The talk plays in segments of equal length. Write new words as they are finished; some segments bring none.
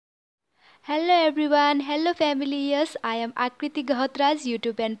Hello everyone, hello family. Yes, I am Akriti Gahatraj,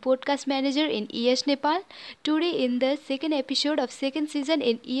 YouTube and podcast manager in IAAS Nepal. Today in the second episode of second season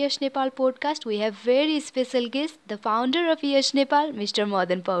in IAAS Nepal podcast, we have very special guest, the founder of IAAS Nepal, Mr.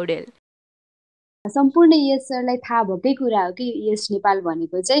 Madan Poudel. सम्पूर्ण यस सरलाई थाहा भएकै कुरा हो कि यस नेपाल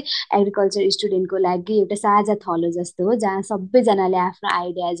भनेको चाहिँ agriculture स्टुडेन्टको लागि एउटा साझा थलो जस्तो हो जहाँ सबैजनाले आफ्नो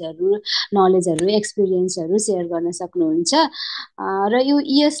आइडियाजहरू नलेजहरू एक्सपिरियन्सहरू सेयर गर्न सक्नुहुन्छ र यो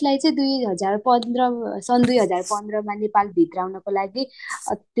यसलाई चाहिँ 2015 सन् 2015मा नेपाल भित्राउनको लागि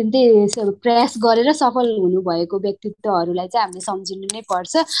अत्यन्तै प्रयास गरेर सफल हुनुभएको व्यक्तित्वहरूलाई चाहिँ हामीले सम्झिनु नै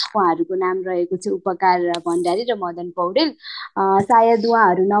पर्छ। उहाँहरूको नाम रहेको चाहिँ उपकार भण्डारी र मदन पौडेल। सायद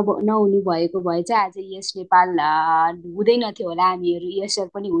उहाँहरू नहुनु भएको भए चाहिँ आज यस नेपाल हुँदैनथ्यो होला, हामीहरू यसर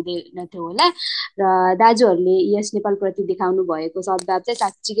पनि हुँदैनथ्यो होला र दाजुहरूले यस नेपालप्रति देखाउनु भएको सद्भाव चाहिँ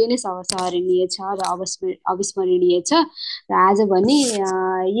साँच्चीकै नै सहरणीय छ र अविस्मरणीय छ। र आज भने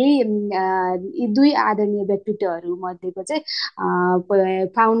यी दुई आदरणीय व्यक्तित्वहरू मध्येको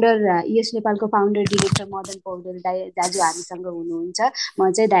चाहिँ फाउन्डर यस नेपालको फाउन्डर डिरेक्टर मदन पौडेल दाजु हामीसँग हुनुहुन्छ।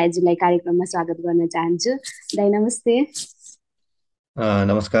 म चाहिँ दाजुलाई कार्यक्रममा स्वागत गर्न चाहन्छु। दाइ नमस्ते।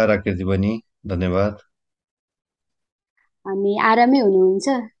 नमस्कार आकृति बहिनी, धन्यवाद। अनि आरामै हुनुहुन्छ?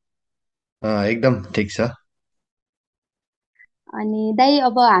 एकदम ठिक छ। अनि दाइ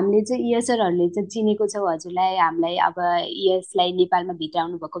अब हामीले चाहिँ यसरहरूले चाहिँ चिनेको छौँ हजुरलाई, हामीलाई अब यसलाई नेपालमा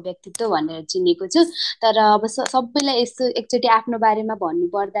भित्राउनु भएको व्यक्तित्व भनेर चिनेको छु। तर अब सबैलाई यस्तो एकचोटि आफ्नो बारेमा भन्नु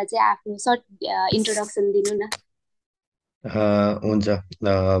पर्दा चाहिँ आफ्नो सर्ट इन्ट्रोडक्सन दिनु न। हुन्छ।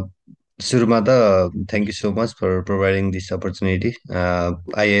 सुरुमा त thank you so much for providing this opportunity.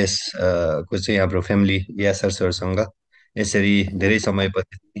 IAS को चाहिँ हाम्रो फ्यामिली यासर सरसँग यसरी धेरै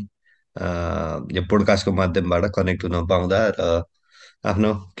समयपछि यो पोडकास्टको माध्यमबाट कनेक्ट हुन पाउँदा र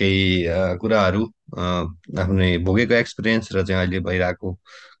आफ्नो केही कुराहरू आफ्नो भोगेको एक्सपिरियन्स र चाहिँ अहिले भइरहेको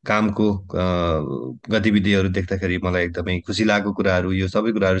कामको गतिविधिहरू देख्दाखेरि मलाई एकदमै खुसी लागेको कुराहरू, यो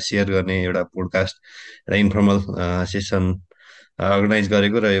सबै कुराहरू सेयर गर्ने एउटा पोडकास्ट र इन्फर्मल सेसन अर्गनाइज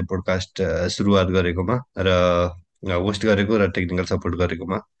गरेको र यो पोडकास्ट सुरुवात गरेकोमा र होस्ट गरेको र टेक्निकल सपोर्ट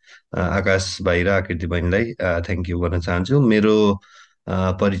गरेकोमा आकाश भाइ र आकृति बहिनीलाई थ्याङ्क यू भन्न चाहन्छु। मेरो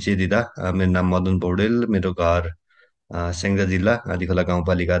परिचय दिँदा मेरो नाम मदन पौडेल, मेरो घर स्याङ्जा जिल्ला आँधीखोला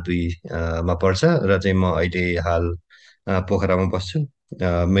गाउँपालिका 2 मा पर्छ र चाहिँ म अहिले हाल पोखरामा बस्छु।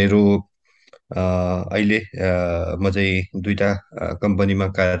 मेरो अहिले म चाहिँ दुईटा कम्पनीमा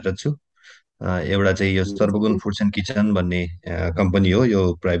कार्यरत छु। एउटा चाहिँ यो सर्वगुण फुड्स एन्ड किचन भन्ने कम्पनी हो, यो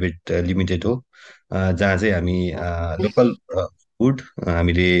प्राइभेट लिमिटेड हो, जहाँ चाहिँ हामी लोकल फुड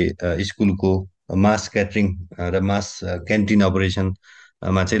हामीले स्कुलको मास क्याटरिङ र मास क्यान्टिन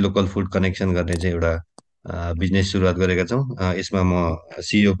अपरेसनमा चाहिँ लोकल फुड कनेक्सन गर्ने चाहिँ एउटा बिजनेस सुरुवात गरेका छौँ। यसमा म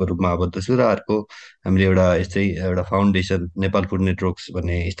सिइओको रूपमा आबद्ध छु र अर्को हामीले एउटा यस्तै एउटा फाउन्डेसन नेपाल फुड नेटवर्क्स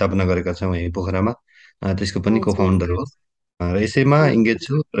भन्ने स्थापना गरेका छौँ यही पोखरामा, त्यसको पनि को हजुर फाउन्डर हो। र यसैमा इङ्गेज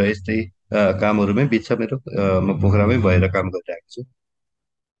छु र यस्तै कामहरूमै बित्छ मेरो। म पोखरामै भएर काम गरिरहेको छु।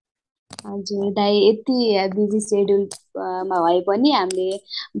 हजुर दाइ यति बिजी सेड्युलमा भए पनि हामीले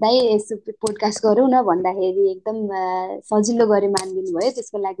दाइ यसो पोडकास्ट गरौँ न भन्दाखेरि एकदम सजिलो गरी मानिदिनु भयो,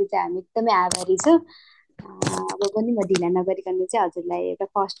 त्यसको लागि चाहिँ हामी एकदमै आभारी छौँ। अब पनि म ढिला नगरिकन चाहिँ हजुरलाई एउटा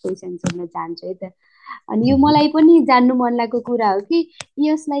फर्स्ट क्वेसन सोध्न चाहन्छु है त। अनि यो मलाई पनि जान्नु मन लागेको कुरा हो कि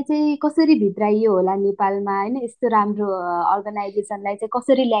यसलाई चाहिँ कसरी भित्राइयो होला नेपालमा, होइन यस्तो राम्रो अर्गनाइजेसनलाई चाहिँ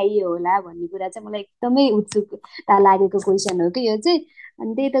कसरी ल्याइयो होला भन्ने कुरा चाहिँ मलाई एकदमै उत्सुकता लागेको क्वेसन हो कि यो चाहिँ।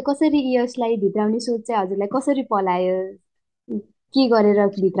 अनि त्यही त कसरी यसलाई भित्राउने सोच चाहिँ हजुरलाई कसरी पलायो, के गरेर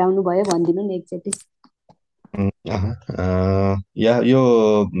भित्राउनु भयो भनिदिनु न एकचोटि। यो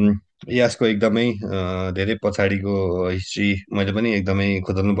यासको एकदमै धेरै पछाडिको हिस्ट्री मैले पनि एकदमै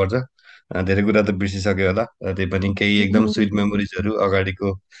खोज्नु पर्छ। धेरै कुरा त बिर्सिसक्यो होला, त्यही पनि केही एकदम स्विट मेमोरिजहरू अगाडिको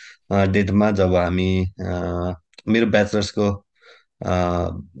डेटमा जब हामी मेरो ब्याचलर्सको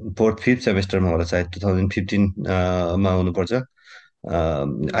फोर्थ फिफ्थ सेमेस्टरमा होला सायद 2015 मा हुनुपर्छ,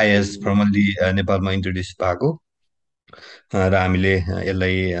 आइएएस फर्मल्ली नेपालमा इन्ट्रोड्युस भएको र हामीले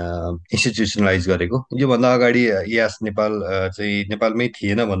यसलाई इन्स्टिट्युसनलाइज गरेको। योभन्दा अगाडि इयास नेपाल चाहिँ नेपालमै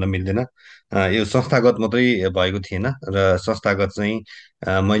थिएन भन्न मिल्दैन। यो संस्थागत मात्रै भएको थिएन र संस्थागत चाहिँ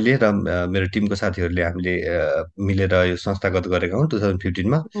मैले र मेरो टिमको साथीहरूले हामीले मिलेर यो संस्थागत गरेका हौँ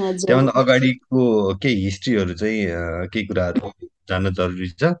 2015मा। हजुर त्यहाँभन्दा अगाडिको केही हिस्ट्रीहरू चाहिँ केही कुराहरू जान्न जरुरी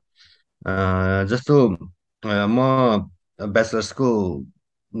छ। जस्तो म ब्याचलर्सको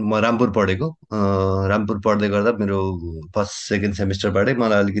म रामपुर पढेको। रामपुर पढ्दै गर्दा मेरो फर्स्ट सेकेन्ड सेमिस्टरबाटै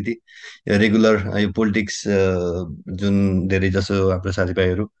मलाई अलिकति रेगुलर यो पोलिटिक्स, जुन धेरै जसो हाम्रो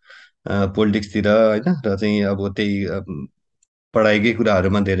साथीभाइहरू पोलिटिक्सतिर होइन र चाहिँ अब त्यही पढाइकै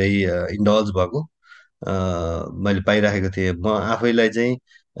कुराहरूमा धेरै इन्डल्ज भएको मैले पाइराखेको थिएँ। म आफैलाई चाहिँ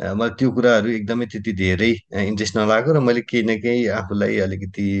मलाई त्यो कुराहरू एकदमै त्यति धेरै इन्ट्रेस्ट नलाग्यो र मैले केही न केही आफूलाई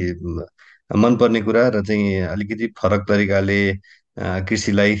अलिकति मनपर्ने कुरा र चाहिँ अलिकति फरक तरिकाले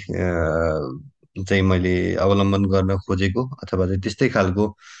कृषिलाई चाहिँ मैले अवलम्बन गर्न खोजेको अथवा चाहिँ त्यस्तै खालको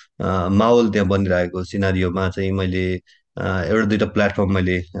माहौल त्यहाँ बनिरहेको सिनारियोमा चाहिँ मैले एउटा दुइटा प्लेटफर्म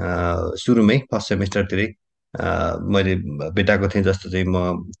मैले सुरुमै फर्स्ट सेमेस्टरतिरै मैले भेटाएको थिएँ। जस्तो चाहिँ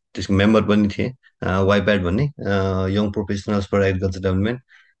म त्यसको मेम्बर पनि थिएँ, वाइप्याड भन्ने young professionals for agriculture development.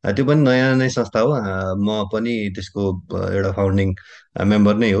 त्यो पनि नयाँ नै संस्था हो, म पनि त्यसको एउटा फाउन्डिङ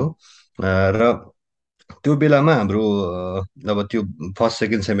मेम्बर नै हो। र त्यो बेलामा हाम्रो अब त्यो फर्स्ट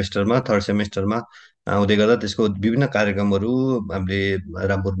सेकेन्ड सेमेस्टरमा थर्ड सेमेस्टरमा आउँदै गर्दा त्यसको विभिन्न कार्यक्रमहरू हामीले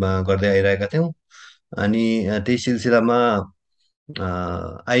रामपुरमा गर्दै आइरहेका थियौँ। अनि त्यही सिलसिलामा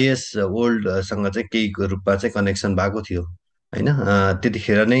आइएस वर्ल्डसँग चाहिँ केही रूपमा चाहिँ कनेक्सन भएको थियो होइन।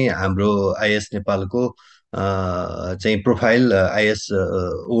 त्यतिखेर नै हाम्रो आइएस नेपालको चाहिँ प्रोफाइल आइएस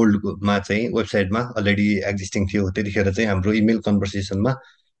ओल्डमा चाहिँ वेबसाइटमा अलरेडी एक्जिस्टिङ थियो। त्यतिखेर चाहिँ हाम्रो इमेल कन्भर्सेसनमा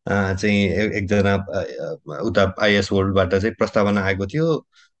चाहिँ एकजना उता आइएस वर्ल्डबाट चाहिँ प्रस्तावना आएको थियो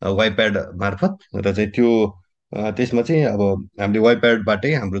वाइप्याड मार्फत। र चाहिँ त्यो त्यसमा चाहिँ अब हामीले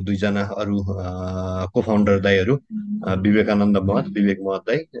वाइप्याडबाटै हाम्रो दुईजना अरू को फाउन्डर दाईहरू विवेकानन्द महत, विवेक महत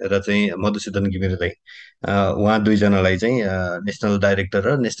दाई र चाहिँ मधुसूदन घिमिरे दाई, उहाँ दुईजनालाई चाहिँ नेसनल डाइरेक्टर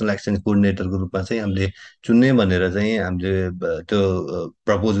र नेसनल एक्सचेन्ज कोअर्डिनेटरको रूपमा चाहिँ हामीले चुन्ने भनेर चाहिँ हामीले त्यो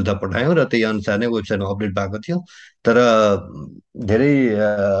प्रपोज उता पठायौँ र त्यही अनुसार नै वेबसाइटमा अपडेट भएको थियो। तर धेरै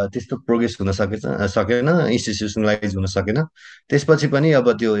त्यस्तो प्रोग्रेस हुन सकेन, इन्स्टिट्युसनलाइज हुन सकेन। त्यसपछि पनि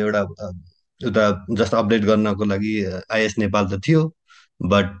अब त्यो एउटा उता जस्ट अपडेट गर्नको लागि आइएस नेपाल त थियो,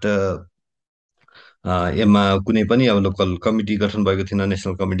 बट यसमा कुनै पनि अब लोकल कमिटी गठन भएको थिएन,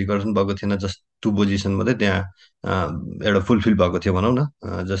 नेसनल कमिटी गठन भएको थिएन। जस्ट टु पोजिसन मात्रै त्यहाँ एउटा फुलफिल भएको थियो भनौँ न।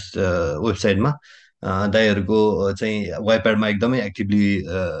 जस्ट वेबसाइटमा दाईहरूको चाहिँ वाइप्याडमा एकदमै एक्टिभली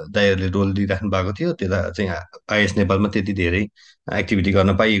दाईहरूले रोल लिइराख्नु भएको थियो। त्यता चाहिँ आइएस नेपालमा त्यति धेरै एक्टिभिटी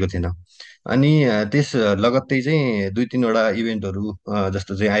गर्न पाइएको थिएन। अनि त्यस लगत्तै चाहिँ दुई तिनवटा इभेन्टहरू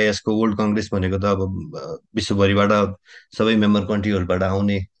जस्तो चाहिँ आइएसको वर्ल्ड कङ्ग्रेस भनेको त अब विश्वभरिबाट सबै मेम्बर कन्ट्रीहरूबाट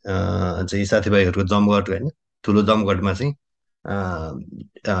आउने चाहिँ साथीभाइहरूको जमघट होइन, ठुलो जमघटमा चाहिँ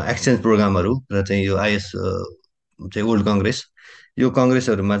एक्सचेन्ज प्रोग्रामहरू र चाहिँ यो आइएस चाहिँ वर्ल्ड कङ्ग्रेस, यो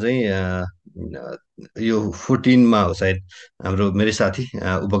कङ्ग्रेसहरूमा चाहिँ यो 14मा हो सायद हाम्रो मेरै साथी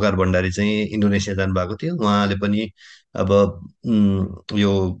उपकार भण्डारी चाहिँ इन्डोनेसिया जानुभएको थियो। उहाँले पनि अब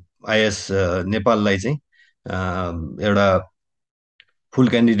यो आइएस नेपाललाई चाहिँ एउटा फुल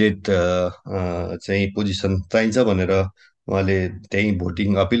क्यान्डिडेट चाहिँ पोजिसन चाहिन्छ भनेर उहाँले त्यहीँ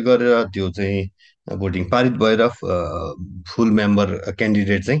भोटिङ अपिल गरेर त्यो चाहिँ भोटिङ पारित भएर फुल मेम्बर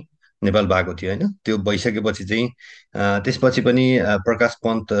क्यान्डिडेट चाहिँ नेपाल भएको थियो होइन। त्यो भइसकेपछि चाहिँ त्यसपछि पनि प्रकाश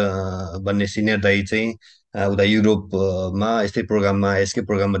पन्त भन्ने सिनियर दाई चाहिँ उता युरोपमा यस्तै प्रोग्राममा यसकै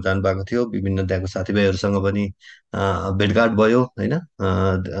प्रोग्राममा जानुभएको थियो। विभिन्न त्यहाँको साथीभाइहरूसँग पनि भेटघाट भयो होइन।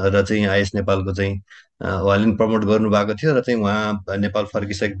 र चाहिँ आइएस नेपालको चाहिँ उहाँले पनि प्रमोट गर्नुभएको थियो। र चाहिँ उहाँ नेपाल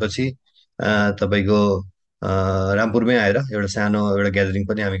फर्किसकेपछि तपाईँको रामपुरमै आएर एउटा सानो एउटा ग्यादरिङ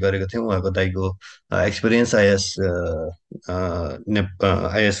पनि हामी गरेको थियौँ। उहाँको दाईको एक्सपिरियन्स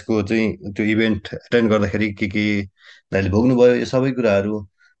आइएसको चाहिँ त्यो इभेन्ट एटेन्ड गर्दाखेरि के दाइले भोग्नुभयो यो सबै कुराहरू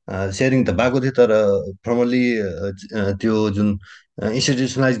सेयरिङ त भएको थियो। तर फर्मल्ली त्यो जुन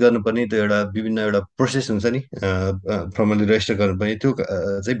इन्स्टिट्युसनलाइज गर्नुपर्ने त्यो एउटा विभिन्न एउटा प्रोसेस हुन्छ नि, फर्मल्ली रेजिस्टर गर्नुपर्ने त्यो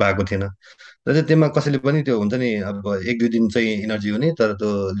चाहिँ भएको थिएन। र चाहिँ त्यसमा कसैले पनि त्यो हुन्छ नि, अब एक दुई दिन चाहिँ इनर्जी हुने, तर त्यो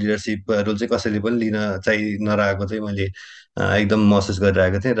लिडरसिप रोल चाहिँ कसैले पनि लिन चाहिँ नरहेको चाहिँ मैले एकदम महसुस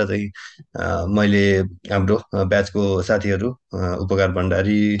गरिरहेको थिएँ। र चाहिँ मैले हाम्रो ब्याचको साथीहरू उपकार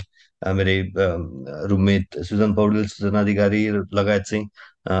भण्डारी, मेरै रुममेट सुजन पौडेल, सुजन अधिकारी लगायत चाहिँ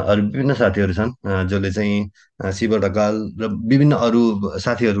अरू विभिन्न साथीहरू छन् जसले चाहिँ शिव ढकाल र विभिन्न अरू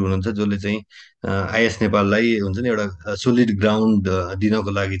साथीहरू हुनुहुन्छ जसले चाहिँ आइएस नेपाललाई हुन्छ नि एउटा सोलिड ग्राउन्ड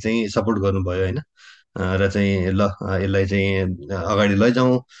दिनको लागि चाहिँ सपोर्ट गर्नुभयो होइन। र चाहिँ ल यसलाई चाहिँ अगाडि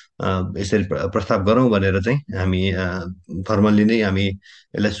लैजाउँ, यसरी प्रस्ताव गरौँ भनेर चाहिँ हामी फर्मल्ली नै हामी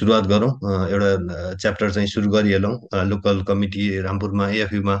यसलाई सुरुवात गरौँ, एउटा च्याप्टर चाहिँ सुरु गरिहालौँ लोकल कमिटी रामपुरमा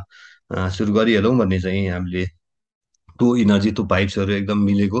एएफयूमा सुरु गरिहालौँ भन्ने चाहिँ हामीले त्यो इनर्जी त्यो भाइब्सहरू एकदम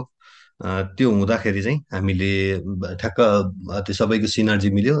मिलेको। त्यो हुँदाखेरि चाहिँ हामीले ठ्याक्क त्यो सबैको सिनर्जी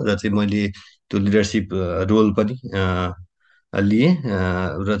मिल्यो र चाहिँ मैले त्यो लिडरसिप रोल पनि लिएँ।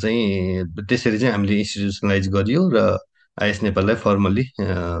 र चाहिँ त्यसरी चाहिँ हामीले इन्स्टिट्युसनलाइज गरियो र आइएस नेपाललाई फर्मल्ली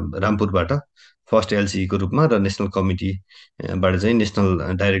रामपुरबाट फर्स्ट एलसीको रूपमा र नेसनल कमिटीबाट चाहिँ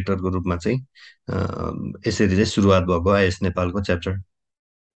नेसनल डाइरेक्टरको रूपमा चाहिँ यसरी चाहिँ सुरुवात भएको आइएस नेपालको च्याप्टर।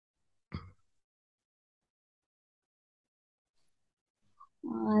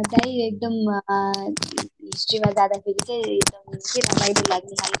 दाइ एकदम हिस्ट्रीमा जाँदाखेरि चाहिँ एकदम के रमाइलो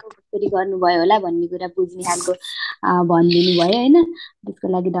लाग्ने खालको कसरी गर्नुभयो होला भन्ने कुरा बुझ्ने खालको भनिदिनु भयो होइन। त्यसको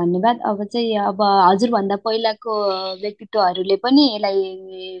लागि धन्यवाद। अब चाहिँ अब हजुरभन्दा पहिलाको व्यक्तित्वहरूले पनि यसलाई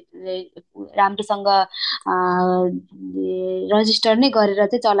राम्रोसँग रजिस्टर नै गरेर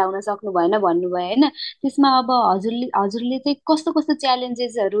चाहिँ चलाउन सक्नु भएन भन्नुभयो होइन। त्यसमा अब हजुरले हजुरले चाहिँ कस्तो कस्तो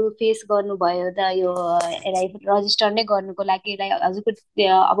च्यालेन्जेसहरू फेस गर्नुभयो त यो यसलाई रजिस्टर नै गर्नुको लागि यसलाई हजुरको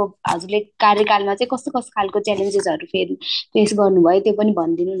अब हजुरले कार्यकालमा चाहिँ कस्तो कस्तो खालको च्यालेन्जेसहरू फेस गर्नुभयो त्यो पनि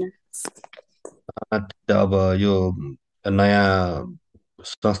भनिदिनु न। अब यो नयाँ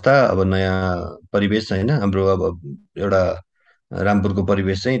संस्था, अब नयाँ परिवेश होइन हाम्रो, अब एउटा रामपुरको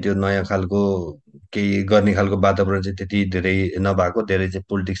परिवेश चाहिँ त्यो नयाँ खालको केही गर्ने खालको वातावरण चाहिँ त्यति धेरै नभएको, धेरै चाहिँ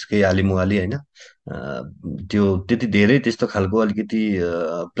पोलिटिक्सकै आलीमुहाली होइन। त्यो त्यति धेरै त्यस्तो खालको अलिकति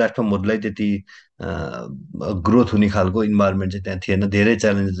प्लेटफर्महरूलाई त्यति ग्रोथ हुने खालको इन्भाइरोमेन्ट चाहिँ त्यहाँ थिएन, धेरै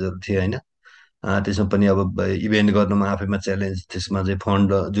च्यालेन्जेसहरू थिए होइन। त्यसमा पनि अब इभेन्ट गर्नुमा आफैमा च्यालेन्ज, त्यसमा चाहिँ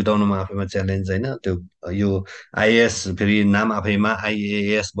फन्ड जुटाउनुमा आफैमा च्यालेन्ज होइन। त्यो यो आइएएस फेरि नाम आफैमा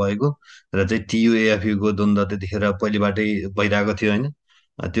आइएएस भएको र चाहिँ टियुएएफयुको द्वन्द्व त्यतिखेर पहिलेबाटै भइरहेको थियो होइन।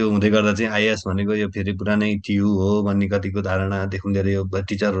 त्यो हुँदै गर्दा चाहिँ आइएएस भनेको यो फेरि पुरानै टियु हो भन्ने कतिको धारणादेखि लिएर यो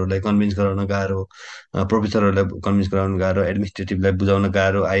टिचरहरूलाई कन्भिन्स गराउन गाह्रो, प्रोफेसरहरूलाई कन्भिन्स गराउन गाह्रो, एडमिनिस्ट्रेटिभलाई बुझाउन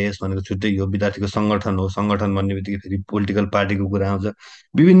गाह्रो। आइएएस भनेको छुट्टै यो विद्यार्थीको सङ्गठन हो, सङ्गठन भन्ने बित्तिकै फेरि पोलिटिकल पार्टीको कुरा आउँछ।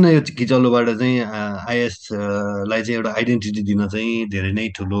 विभिन्न यो किचलोबाट चाहिँ आइएस लाई चाहिँ एउटा आइडेन्टिटी दिन चाहिँ धेरै नै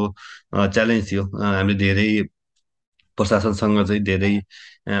ठुलो च्यालेन्ज थियो। हामीले धेरै प्रशासनसँग चाहिँ धेरै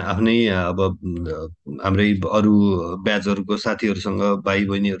आफ्नै अब हाम्रै अरू ब्याचहरूको साथीहरूसँग, भाइ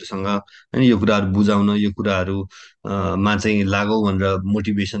बहिनीहरूसँग होइन यो कुराहरू बुझाउन, यो कुराहरू मा चाहिँ लागौ भनेर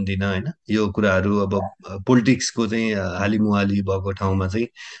मोटिभेसन दिन होइन। यो कुराहरू अब पोलिटिक्सको चाहिँ हालिमुहाली भएको ठाउँमा चाहिँ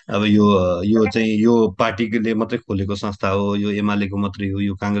अब यो चाहिँ यो पार्टीले मात्रै खोलेको संस्था हो, यो एमालेको मात्रै हो,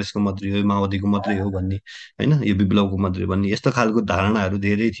 यो काङ्ग्रेसको मात्रै हो, यो माओवादीको मात्रै हो भन्ने होइन, यो विप्लवको मात्रै भन्ने यस्तो खालको धारणाहरू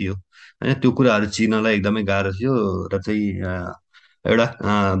धेरै थियो होइन। त्यो कुराहरू चिन्नलाई एकदमै गाह्रो थियो र चाहिँ एउटा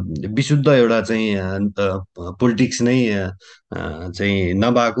विशुद्ध एउटा चाहिँ पोलिटिक्स नै चाहिँ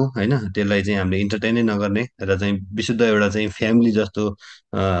नभएको होइन, त्यसलाई चाहिँ हामीले इन्टरटेनै नगर्ने र चाहिँ विशुद्ध एउटा चाहिँ फ्यामिली जस्तो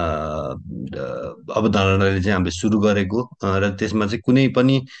अवधारणाले चाहिँ हामीले सुरु गरेको र त्यसमा चाहिँ कुनै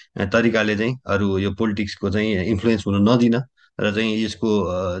पनि तरिकाले चाहिँ अरू यो पोलिटिक्सको चाहिँ इन्फ्लुएन्स हुन नदिन र चाहिँ यसको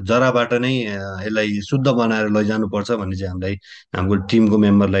जराबाट नै यसलाई शुद्ध बनाएर लैजानुपर्छ भन्ने चाहिँ हामीलाई, हाम्रो टिमको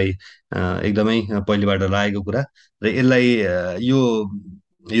मेम्बरलाई एकदमै पहिलेबाट लागेको कुरा र यसलाई यो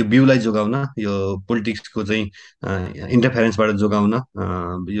बिउलाई जोगाउन, यो पोलिटिक्सको चाहिँ इन्टरफेरेन्सबाट जोगाउन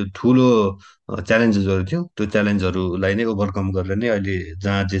यो ठुलो च्यालेन्जेसहरू थियो। त्यो च्यालेन्जहरूलाई नै ओभरकम गरेर नै अहिले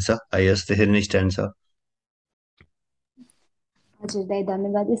जहाँ जे छ आइएस त्यसरी नै स्ट्यान्ड छ। हजुर दाइ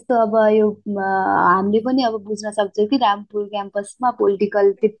धन्यवाद। यस्तो अब यो हामीले पनि अब बुझ्न सक्छौँ कि रामपुर क्याम्पसमा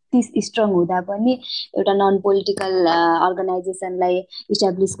पोलिटिकल त्यति स्ट्रङ हुँदा पनि एउटा नन पोलिटिकल अर्गनाइजेसनलाई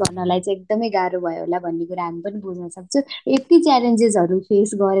इस्टाब्लिस गर्नलाई चाहिँ एकदमै गाह्रो भयो होला भन्ने कुरा हामी पनि बुझ्न सक्छौँ। यति च्यालेन्जेसहरू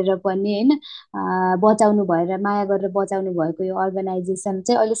फेस गरेर पनि होइन बचाउनु भएर माया गरेर बचाउनु भएको यो अर्गनाइजेसन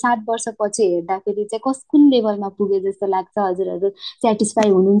चाहिँ अहिले 7 वर्षपछि हेर्दाखेरि चाहिँ कुन लेभलमा पुगे जस्तो लाग्छ? हजुरहरू सेटिस्फाई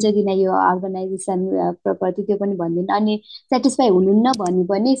हुनुहुन्छ कि नै यो अर्गनाइजेसन प्रति त्यो पनि भनिदिनु। अनि सेटिस्फाई हुनुहुन्न भने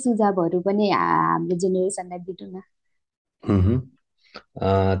पनि सुझावहरू पनि हाम्रो जेनेरेसनलाई दिनु न। मह्म।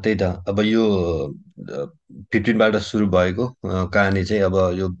 त्यही त अब यो 15बाट सुरु भएको कहानी चाहिँ अब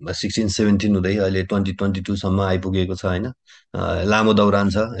यो 16-17 हुँदै अहिले 2022सम्म आइपुगेको छ होइन। लामो दौरान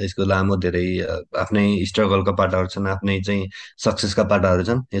छ यसको, लामो धेरै आफ्नै स्ट्रगलका पाटाहरू छन्, आफ्नै चाहिँ सक्सेसका पाटाहरू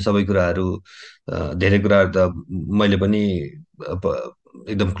छन्। यो सबै कुराहरू धेरै कुराहरू त मैले पनि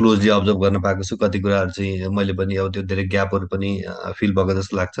एकदम क्लोजली अब्जर्भ गर्न पाएको छु। कति कुराहरू चाहिँ मैले पनि अब त्यो धेरै ग्यापहरू पनि फिल भएको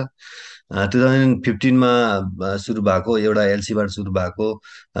जस्तो लाग्छ। 2015मा सुरु भएको एउटा एलसीबाट सुरु भएको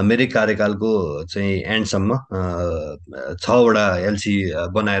मेरै कार्यकालको चाहिँ एन्डसम्म 6वटा एलसी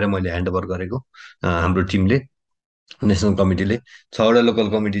बनाएर मैले ह्यान्डओभर गरेको हाम्रो टिमले, नेसनल कमिटीले। 6वटा लोकल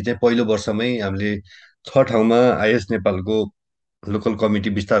कमिटी चाहिँ पहिलो वर्षमै हामीले 6 ठाउँमा आइएस नेपालको लोकल कमिटी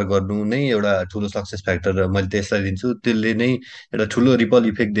विस्तार गर्नु नै एउटा ठुलो सक्सेस फ्याक्टर मैले त्यसलाई दिन्छु। त्यसले नै एउटा ठुलो रिपल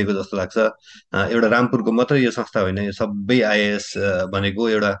इफेक्ट दिएको जस्तो लाग्छ। एउटा रामपुरको मात्रै यो संस्था होइन, यो सबै आइएएस भनेको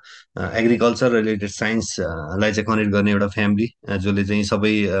एउटा एग्रिकल्चर रिलेटेड साइन्सलाई चाहिँ कनेक्ट गर्ने एउटा फ्यामिली जसले चाहिँ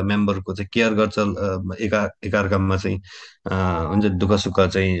सबै मेम्बरको चाहिँ केयर गर्छ, एकाअर्कामा चाहिँ हुन्छ दुःख सुख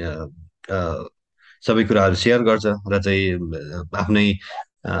चाहिँ सबै कुराहरू सेयर गर्छ र चाहिँ आफ्नै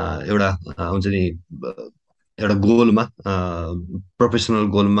एउटा हुन्छ नि एउटा गोलमा, प्रोफेसनल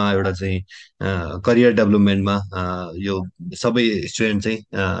गोलमा, एउटा चाहिँ करियर डेभलपमेन्टमा यो सबै स्टुडेन्ट चाहिँ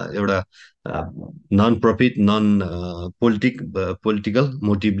एउटा नन प्रफिट, नन पोलिटिकल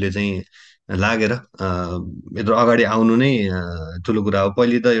मोटिभले चाहिँ लागेर यत्रो अगाडि आउनु नै ठुलो कुरा हो।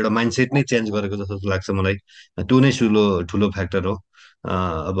 पहिले त एउटा माइन्डसेट नै चेन्ज गरेको जस्तो लाग्छ मलाई। त्यो नै ठुलो ठुलो फ्याक्टर हो।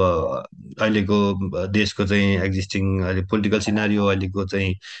 अब अहिलेको देशको चाहिँ एक्जिस्टिङ अहिले पोलिटिकल सिनारियो, अहिलेको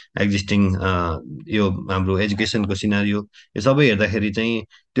चाहिँ एक्जिस्टिङ यो हाम्रो एजुकेसनको सिनारियो, यो सबै हेर्दाखेरि चाहिँ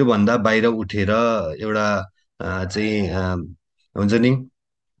त्योभन्दा बाहिर उठेर एउटा चाहिँ हुन्छ नि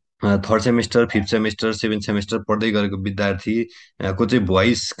third semester, fifth semester, seventh semester पढ्दै गरेको विद्यार्थी को चाहिँ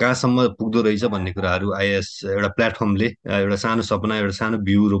भोइस कहाँसम्म पुग्दो रहेछ भन्ने कुराहरू आइएस एउटा प्लेटफर्मले एउटा सानो सपना, एउटा सानो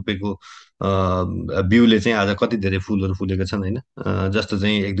बिउ रोपेको बिउले चाहिँ आज कति धेरै फुलहरू फुलेका छन् होइन। जस्तो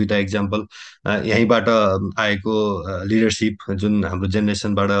चाहिँ एक दुईवटा इक्जाम्पल यहीँबाट आएको लिडरसिप जुन हाम्रो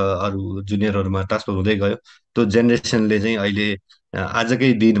जेनेरेसनबाट अरू जुनियरहरूमा ट्रान्सफर हुँदै गयो, त्यो जेनेरेसनले चाहिँ अहिले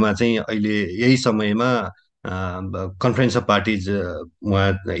आजकै दिनमा चाहिँ अहिले यही समयमा कन्फरेन्स अफ पार्टिज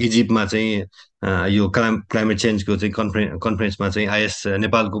उहाँ इजिप्टमा चाहिँ यो क्लाइमेट चेन्जको चाहिँ कन्फरेन्समा चाहिँ आइएस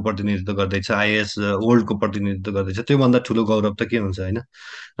नेपालको प्रतिनिधित्व गर्दैछ, आइएस वर्ल्डको प्रतिनिधित्व गर्दैछ। त्योभन्दा ठुलो गौरव त के हुन्छ होइन।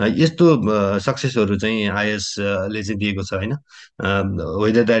 यस्तो सक्सेसहरू चाहिँ आइएस ले चाहिँ दिएको छ होइन।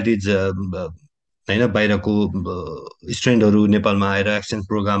 वेदर द्याट इज होइन बाहिरको स्टुडेन्टहरू नेपालमा आएर एक्सचेन्ज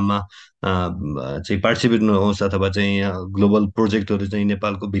प्रोग्राममा चाहिँ पार्टिसिपेट होस्, अथवा चाहिँ ग्लोबल प्रोजेक्टहरू चाहिँ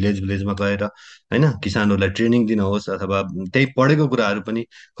नेपालको भिलेज भिलेजमा गएर होइन किसानहरूलाई ट्रेनिङ दिनुहोस्, अथवा त्यही पढेको कुराहरू पनि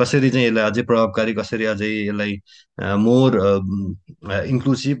कसरी चाहिँ यसलाई अझै प्रभावकारी, कसरी अझै यसलाई मोर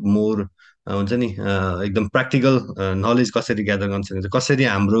इन्क्लुसिभ, मोर हुन्छ नि एकदम प्र्याक्टिकल नलेज कसरी ग्यादर गर्न सकिन्छ, कसरी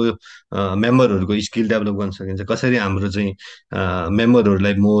हाम्रो मेम्बरहरूको स्किल डेभलप गर्न सकिन्छ, कसरी हाम्रो चाहिँ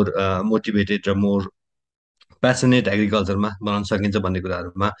मेम्बरहरूलाई मोर मोटिभेटेड र मोर प्यासनेट एग्रिकल्चरमा बनाउन सकिन्छ भन्ने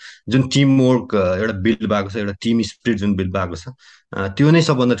कुराहरूमा जुन टिम वर्क एउटा बिल्ड भएको छ, एउटा टिम स्पिरिट जुन बिल्ड भएको छ, त्यो नै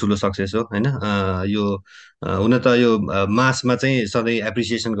सबभन्दा ठुलो सक्सेस हो होइन। यो हुन त यो मासमा चाहिँ सधैँ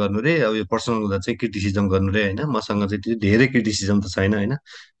एप्रिसिएसन गर्नु रे, अब यो पर्सनल हुँदा चाहिँ क्रिटिसिजम गर्नु रे होइन। मसँग चाहिँ त्यो धेरै क्रिटिसिजम त छैन होइन।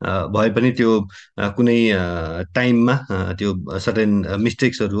 भए पनि त्यो कुनै टाइममा त्यो सर्टेन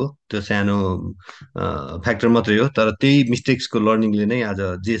मिस्टेक्सहरू हो, त्यो सानो फ्याक्टर मात्रै हो, तर त्यही मिस्टेक्सको लर्निङले नै आज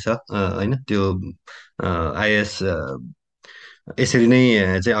जे छ होइन त्यो आइएस यसरी नै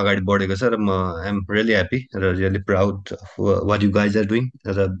चाहिँ अगाडि बढेको छ। र म आइएम रियली ह्याप्पी र really proud of what you guys are doing.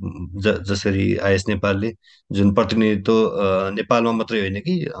 र जसरी आइएस नेपालले जुन प्रतिनिधित्व नेपालमा मात्रै होइन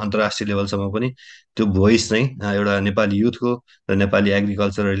कि अन्तर्राष्ट्रिय लेभलसम्म पनि त्यो भोइस चाहिँ एउटा नेपाली युथको र Nepali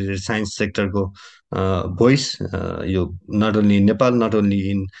agriculture related science सेक्टरको voice यो not only in Nepal, not only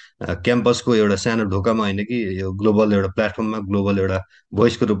in क्याम्पसको एउटा सानो ढोकामा होइन कि यो ग्लोबल एउटा प्लेटफर्ममा ग्लोबल एउटा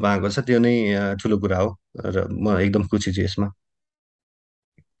भोइसको रूपमा आएको छ, त्यो नै ठुलो कुरा हो। र म एकदम खुसी छु यसमा।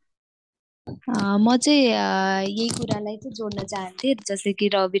 म चाहिँ यही कुरालाई चाहिँ जोड्न चाहन्थेँ, जस्तै कि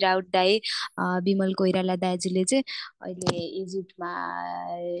रवि राउत दाई, विमल कोइराला दाजुले चाहिँ अहिले इजिप्टमा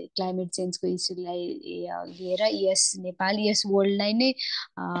क्लाइमेट चेन्जको इस्युलाई लिएर यस नेपाल यस वर्ल्डलाई नै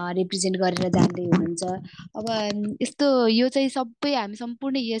रिप्रेजेन्ट गरेर जाँदै हुनुहुन्छ। अब यस्तो यो चाहिँ सबै हामी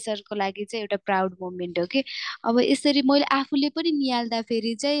सम्पूर्ण यसहरूको लागि चाहिँ एउटा प्राउड मोमेन्ट हो कि अब यसरी मैले आफूले पनि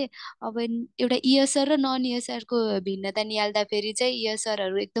निहाल्दाखेरि चाहिँ अब एउटा इएसआर र नन इएसआरको भिन्नता निहाल्दाखेरि चाहिँ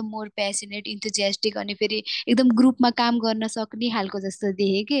इएसआरहरू एकदम मोर प्यासनेट, इन्थुजियास्टिक, अनि फेरि एकदम ग्रुपमा काम गर्न सक्ने खालको जस्तो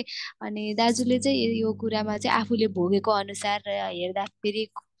देखेँ कि। अनि दाजुले चाहिँ यो कुरामा चाहिँ आफूले भोगेको अनुसार हेर्दाखेरि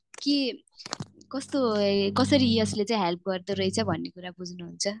के कस्तो कसरी यसले चाहिँ हेल्प गर्दो रहेछ भन्ने कुरा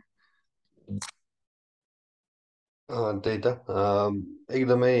बुझ्नुहुन्छ। त्यही त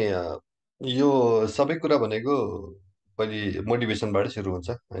एकदमै यो सबै कुरा भनेको पहिले मोटिभेसनबाटै सुरु हुन्छ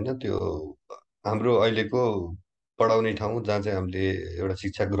होइन। त्यो हाम्रो अहिलेको पढाउने ठाउँ जहाँ चाहिँ हामीले एउटा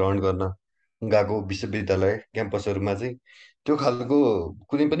शिक्षा ग्रहण गर्न गएको विश्वविद्यालय क्याम्पसहरूमा चाहिँ त्यो खालको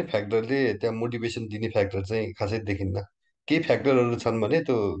कुनै पनि फ्याक्टरले त्यहाँ मोटिभेसन दिने फ्याक्टर चाहिँ खासै देखिन्न। केही फ्याक्टरहरू छन् भने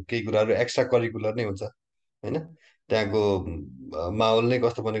त्यो केही कुराहरू एक्स्ट्रा करिकुलर नै हुन्छ होइन। त्यहाँको माहौल नै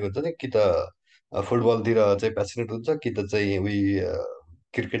कस्तो बनेको हुन्छ नि, कि त फुटबलतिर चाहिँ प्यासनेट हुन्छ, कि त चाहिँ उही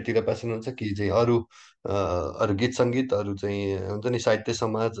क्रिकेटतिर प्यासनेट हुन्छ, कि चाहिँ अरू गीत सङ्गीत, अरू चाहिँ हुन्छ नि साहित्य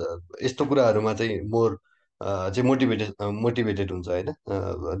समाज, यस्तो कुराहरूमा चाहिँ मोर चाहिँ मोटिभेटेड हुन्छ होइन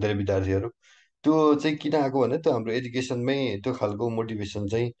धेरै विद्यार्थीहरू। त्यो चाहिँ किन आएको भने त्यो हाम्रो एजुकेसनमै त्यो खालको मोटिभेसन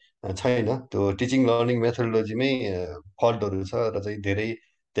चाहिँ छैन। त्यो टिचिङ लर्निङ मेथोडोलोजीमै फल्टहरू छ, र चाहिँ धेरै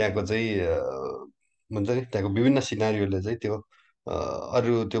त्यहाँको चाहिँ हुन्छ नि त्यहाँको विभिन्न सिनारीहरूले चाहिँ त्यो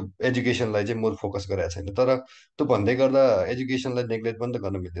अरू त्यो एजुकेसनलाई चाहिँ मोर फोकस गरेको छैन। तर त्यो भन्दै गर्दा एजुकेसनलाई नेग्लेक्ट पनि त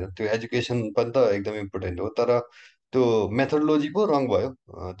गर्न मिल्दैन। त्यो एजुकेसन पनि त एकदम इम्पोर्टेन्ट हो, तर त्यो मेथोडोलोजी पो रङ भयो।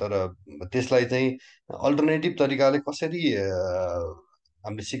 तर त्यसलाई चाहिँ अल्टरनेटिभ तरिकाले कसरी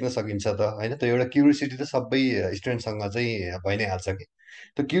हामीले सिक्न सकिन्छ त होइन। त्यो एउटा क्युरियोसिटी त सबै स्टुडेन्टसँग चाहिँ भइ नै हाल्छ कि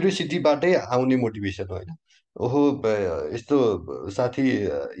त्यो क्युरियोसिटीबाटै आउने मोटिभेसन हो होइन। ओहो यस्तो साथी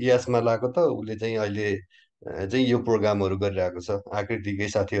इयासमा लगाएको त उसले चाहिँ अहिले चाहिँ यो प्रोग्रामहरू गरिरहेको छ, आकृतिकै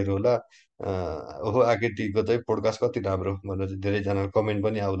साथीहरू होला ओहो आकृतिको चाहिँ पोडकास्ट कति राम्रो भनेर चाहिँ धेरैजनाको कमेन्ट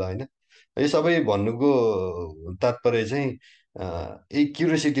पनि आउला होइन। यो सबै भन्नुको तात्पर्य चाहिँ यही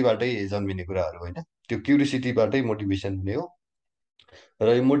क्युरियोसिटीबाटै जन्मिने कुराहरू होइन। त्यो क्युरियोसिटीबाटै मोटिभेसन हुने हो।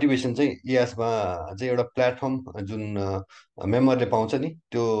 र यो मोटिभेसन चाहिँ इतिहासमा चाहिँ एउटा प्लेटफर्म जुन मेम्बरले पाउँछ नि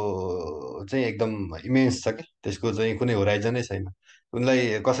त्यो चाहिँ एकदम इमेन्स छ कि त्यसको चाहिँ कुनै होराइजनै छैन।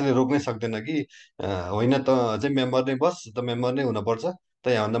 उनलाई कसैले रोक्नै सक्दैन कि होइन त चाहिँ मेम्बर नै बस त मेम्बर नै हुनपर्छ त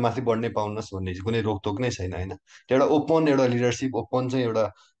यहाँभन्दा माथि बढ्नै पाउनुहोस् भन्ने चाहिँ कुनै रोकटोक नै छैन होइन। त्यो एउटा ओपन एउटा लिडरसिप ओपन चाहिँ एउटा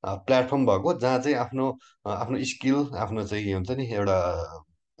प्लेटफर्म भएको जहाँ चाहिँ आफ्नो स्किल आफ्नो चाहिँ हुन्छ नि एउटा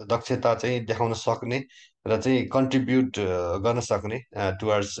दक्षता चाहिँ देखाउन सक्ने र चाहिँ कन्ट्रिब्युट गर्न सक्ने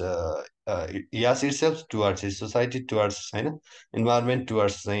टुवार्ड्स यास इटसेल्फ टुवार्ड्स हिज सोसाइटी टुवार्ड्स होइन इन्भाइरोमेन्ट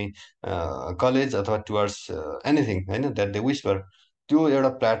टुवार्ड्स चाहिँ कलेज अथवा टुवार्ड्स एनिथिङ होइन द्याट दे विस्पर त्यो एउटा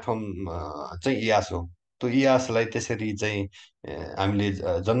प्लेटफर्म चाहिँ इयास हो। त्यो इयासलाई त्यसरी चाहिँ हामीले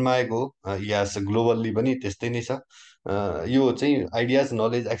जन्माएको हो। इयास ग्लोबल्ली पनि त्यस्तै नै छ। यो चाहिँ आइडियाज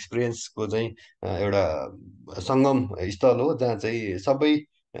नलेज एक्सपिरियन्सको चाहिँ एउटा सङ्गम स्थल हो जहाँ चाहिँ सबै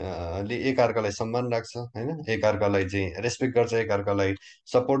ले एकअर्कालाई सम्मान राख्छ होइन एकअर्कालाई चाहिँ रेस्पेक्ट गर्छ एकअर्कालाई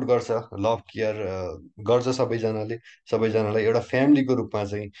सपोर्ट गर्छ लभ केयर गर्छ सबैजनालाई एउटा फ्यामिलीको रूपमा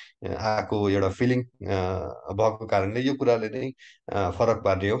चाहिँ आएको एउटा फिलिङ भएको कारणले यो कुराले नै फरक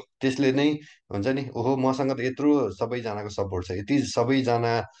पार्ने हो। त्यसले नै हुन्छ नि ओहो मसँग त यत्रो सबैजनाको सपोर्ट छ यति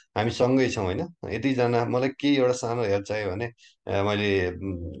सबैजना हामी सँगै छौँ होइन यतिजना मलाई केही एउटा सानो हेल्प चाहियो भने मैले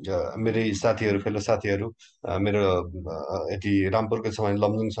मेरै साथीहरू फेलो साथीहरू मेरो यति रामपुरको छ भने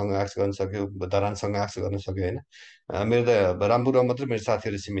लमजुङसँग आक्स गर्न सक्यो धरानसँग आक्स गर्न सक्यो होइन। मेरो त रामपुरमा मात्रै मेरो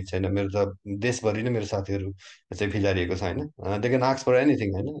साथीहरू सीमित छैन मेरो त देशभरि नै मेरो साथीहरू चाहिँ फिजारिएको छ होइन। They can ask for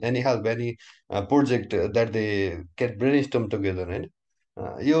anything होइन any help any project that they can brain Sturm together होइन।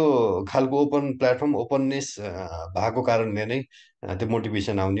 यो खालको ओपन प्लेटफर्म ओपननेस भएको कारणले नै त्यो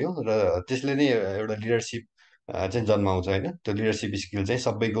मोटिभेसन आउने हो र त्यसले नै एउटा लिडरसिप चाहिँ जन्माउँछ होइन। त्यो लिडरसिप स्किल चाहिँ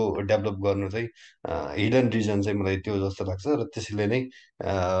सबैको डेभलप गर्नु चाहिँ हिडन रिजन चाहिँ मलाई त्यो जस्तो लाग्छ र त्यसले नै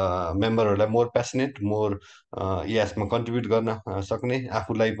मेम्बरहरूलाई मोर प्यासनेट मोर यसमा कन्ट्रिब्युट गर्न सक्ने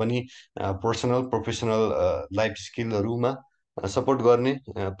आफूलाई पनि पर्सनल प्रोफेसनल लाइफ स्किलहरूमा सपोर्ट गर्ने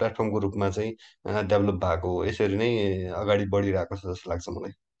प्लेटफर्मको रूपमा चाहिँ डेभलप भएको हो। यसरी नै अगाडि बढिरहेको छ जस्तो लाग्छ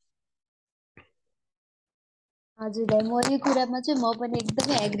मलाई। हजुर दाइ म यो कुरामा चाहिँ म पनि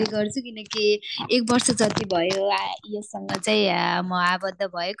एकदमै एग्री गर्छु किनकि 1 वर्ष जति भयो यससँग चाहिँ म आबद्ध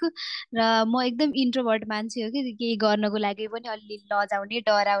भएको र म एकदम इन्ट्रोभर्ट मान्छे हो कि केही गर्नको लागि पनि अलि लजाउने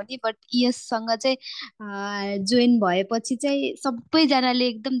डराउने बट यससँग चाहिँ जोइन भएपछि चाहिँ सबैजनाले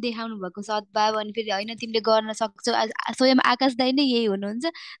एकदम देखाउनु भएको सद्भाव अनि फेरि होइन तिमीले गर्न सक्छौ स्वयं आकाश दाइ नै यही हुनुहुन्छ।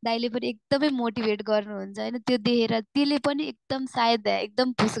 दाइले पनि एकदमै मोटिभेट गर्नुहुन्छ होइन त्यो देखेर त्यसले पनि एकदम सायद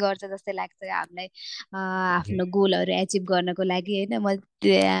एकदम पुस गर्छ जस्तै लाग्छ हामीलाई आफ्नो गोलहरू एचिभ गर्नको लागि होइन म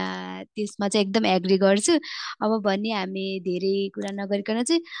त्यसमा चाहिँ एकदम एग्री गर्छु। अब भने हामी धेरै कुरा नगरिकन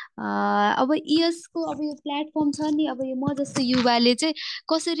चाहिँ अब यसको अब यो प्लेटफर्म छ नि अब यो म जस्तो युवाले चाहिँ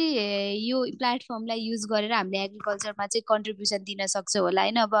कसरी यो प्लेटफर्मलाई युज गरेर हामीले एग्रिकल्चरमा चाहिँ कन्ट्रिब्युसन दिन सक्छौँ होला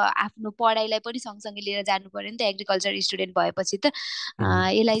होइन। अब आफ्नो पढाइलाई पनि सँगसँगै लिएर जानु पर्यो नि त एग्रिकल्चर स्टुडेन्ट भएपछि त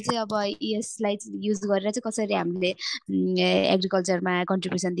यसलाई चाहिँ अब यसलाई युज गरेर चाहिँ कसरी हामीले एग्रिकल्चरमा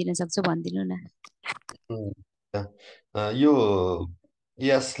कन्ट्रिब्युसन दिन सक्छौँ भनिदिनु न। उम्, यो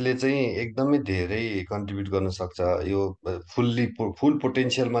यसले चाहिँ एकदमै धेरै कन्ट्रिब्युट गर्न सक्छ। यो फुल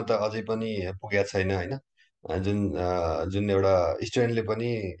पोटेन्सियलमा त अझै पनि पुगेको छैन होइन। जुन एउटा स्टुडेन्टले पनि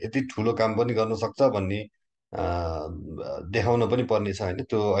यति ठुलो काम पनि गर्न सक्छ भन्ने देखाउन पनि पर्ने छ होइन।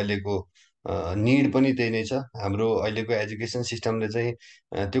 त्यो अहिलेको निड पनि त्यही नै छ। हाम्रो अहिलेको एजुकेसन सिस्टमले चाहिँ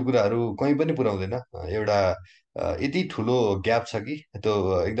त्यो कुराहरू कहीँ पनि पुर्याउँदैन। एउटा यति ठुलो ग्याप छ कि त्यो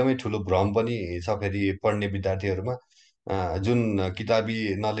एकदमै ठुलो भ्रम पनि छ फेरि पढ्ने विद्यार्थीहरूमा। जुन किताबी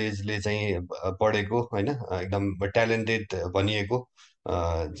नलेजले चाहिँ पढेको होइन एकदम ट्यालेन्टेड भनिएको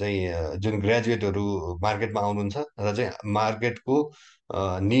चाहिँ जुन ग्रेजुएटहरू मार्केटमा आउनुहुन्छ र चाहिँ मार्केटको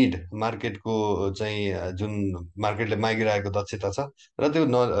निड मार्केटको चाहिँ जुन मार्केटले मागिरहेको दक्षता छ र त्यो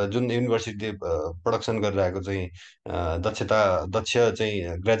जुन युनिभर्सिटीले प्रडक्सन गरिरहेको चाहिँ दक्ष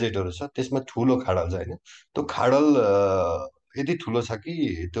चाहिँ ग्रेजुएटहरू छ त्यसमा ठुलो खाडल छ होइन। त्यो खाडल यति ठुलो छ कि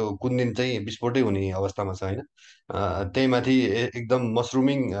त्यो कुन दिन चाहिँ विस्फोटै हुने अवस्थामा छ होइन। त्यही माथि एकदम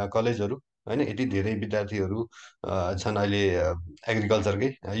मसरुमिङ कलेजहरू होइन यति धेरै विद्यार्थीहरू छन् अहिले एग्रिकल्चरकै।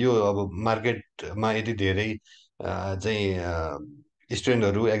 यो अब मार्केटमा यति धेरै चाहिँ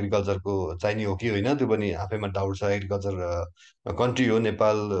स्टुडेन्टहरू एग्रिकल्चरको चाहिने हो कि होइन त्यो पनि आफैमा डाउट छ। एग्रिकल्चर कन्ट्री हो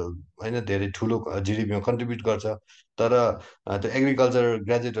नेपाल, होइन, धेरै ठुलो जिडिपीमा कन्ट्रिब्युट गर्छ। तर त्यो एग्रिकल्चर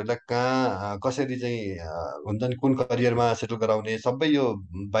ग्रेजुएटहरूलाई कहाँ कसरी चाहिँ हुन्छ नि कुन करियरमा सेटल गराउने, सबै यो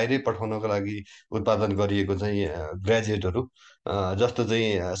बाहिरै पठाउनको लागि उत्पादन गरिएको चाहिँ ग्रेजुएटहरू, जस्तो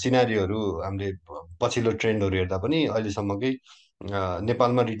चाहिँ सिनारीहरू हामीले पछिल्लो ट्रेन्डहरू हेर्दा पनि अहिलेसम्मकै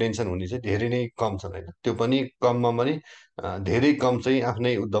नेपालमा रिटेन्सन हुने चाहिँ धेरै नै कम छन्, होइन। त्यो पनि कममा पनि धेरै कम चाहिँ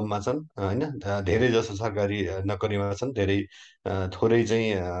आफ्नै उद्यममा छन्, होइन। धेरै जसो सरकारी नोकरीमा छन्, धेरै थोरै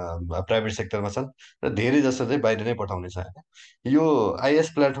चाहिँ प्राइभेट सेक्टरमा छन्, र धेरै जसो चाहिँ बाहिर नै पठाउने छ, होइन। यो आइएस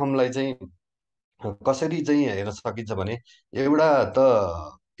प्लेटफर्मलाई चाहिँ कसरी चाहिँ हेर्न सकिन्छ भने, एउटा त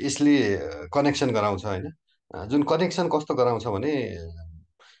यसले कनेक्सन गराउँछ, होइन। जुन कनेक्सन कस्तो गराउँछ भने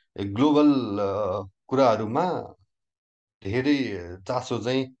ग्लोबल कुराहरूमा धेरै चासो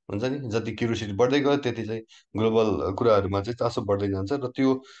चाहिँ हुन्छ नि, जति क्युरियोसिटी बढ्दै गयो त्यति चाहिँ ग्लोबल कुराहरूमा चाहिँ चासो बढ्दै जान्छ। र त्यो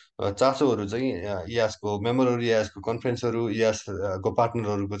चासोहरू चाहिँ इयासको मेम्बरहरू, इयासको कन्फरेन्सहरू, इयासको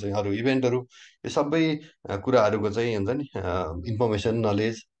पार्टनरहरूको चाहिँ अरू इभेन्टहरू, यो सबै कुराहरूको चाहिँ हुन्छ नि इन्फर्मेसन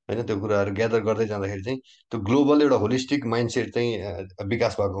नलेज, होइन, त्यो कुराहरू ग्यादर गर्दै जाँदाखेरि चाहिँ त्यो ग्लोबल एउटा होलिस्टिक माइन्डसेट चाहिँ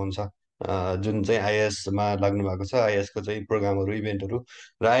विकास भएको हुन्छ। जुन चाहिँ आइएसमा लाग्नु भएको छ, आइएसको चाहिँ प्रोग्रामहरू, इभेन्टहरू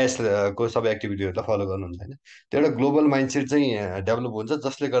र आइएस को सबै एक्टिभिटीहरूलाई फलो गर्नुहुन्छ, होइन। त्यो एउटा ग्लोबल माइन्डसेट चाहिँ डेभलप हुन्छ,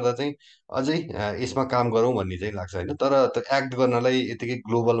 जसले गर्दा चाहिँ अझै यसमा काम गरौँ भन्ने चाहिँ लाग्छ, होइन। तर त्यो एक्ट गर्नलाई, यतिकै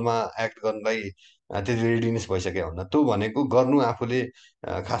ग्लोबलमा एक्ट गर्नलाई त्यति रेडिनेस भइसक्यो हुन्न। त्यो भनेको गर्नु आफूले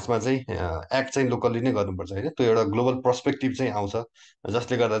खासमा चाहिँ एक्ट चाहिँ लोकल्ली नै गर्नुपर्छ, होइन। त्यो एउटा ग्लोबल पर्सपेक्टिभ चाहिँ आउँछ,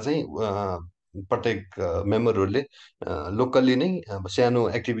 जसले गर्दा चाहिँ प्रत्येक मेम्बरहरूले लोकल्ली नै अब सानो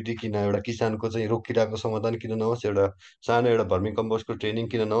एक्टिभिटी किन, एउटा किसानको चाहिँ रोगकिराको समाधान किन नहोस्, एउटा सानो एउटा भर्मी कम्पोस्टको ट्रेनिङ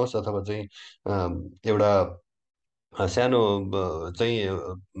किन नहोस्, अथवा चाहिँ एउटा सानो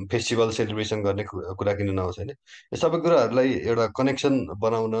चाहिँ फेस्टिभल सेलिब्रेसन गर्ने कुरा किन नहोस्, होइन। यो सबै कुराहरूलाई एउटा कनेक्सन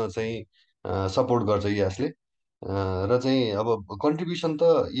बनाउन चाहिँ सपोर्ट गर्छ इयासले। र चाहिँ अब कन्ट्रिब्युसन त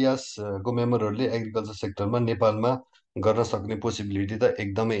इयासको मेम्बरहरूले एग्रिकल्चर सेक्टरमा नेपालमा गर्न सक्ने पोसिबिलिटी त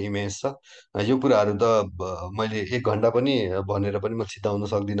एकदमै इमेज छ। यो कुराहरू त मैले 1 घन्टा पनि भनेर पनि म छिटाउन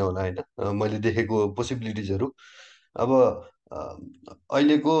सक्दिनँ होला, होइन। मैले देखेको पोसिबिलिटिजहरू अब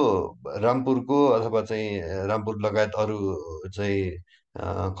अहिलेको रामपुरको अथवा चाहिँ रामपुर लगायत अरू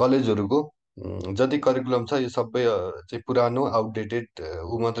चाहिँ कलेजहरूको जति करिकुलम छ, यो सबै चाहिँ पुरानो आउटडेटेड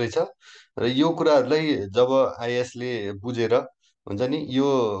ऊ मात्रै छ। र यो कुराहरूलाई जब आइएसले बुझेर हुन्छ नि यो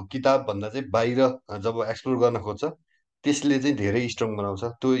किताबभन्दा चाहिँ बाहिर जब एक्सप्लोर गर्न खोज्छ, त्यसले चाहिँ धेरै स्ट्रङ बनाउँछ।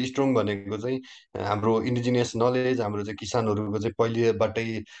 त्यो स्ट्रङ भनेको चाहिँ हाम्रो इन्डिजिनियस नलेज, हाम्रो चाहिँ किसानहरूको चाहिँ पहिलेबाटै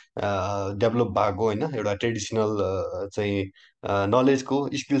डेभलप भएको, होइन, एउटा ट्रेडिसनल चाहिँ नलेजको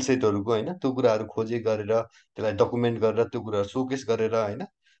स्किल सेटहरूको, होइन, त्यो कुराहरू खोजी गरेर त्यसलाई डकुमेन्ट गरेर त्यो कुराहरू सोकेस गरेर, होइन,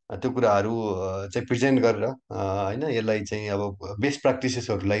 त्यो कुराहरू चाहिँ प्रेजेन्ट गरेर, होइन, यसलाई चाहिँ अब बेस्ट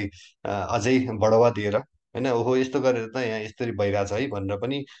प्र्याक्टिसेसहरूलाई अझै बढावा दिएर, होइन, ओहो यस्तो गरेर त यहाँ यसरी भइरहेछ है भनेर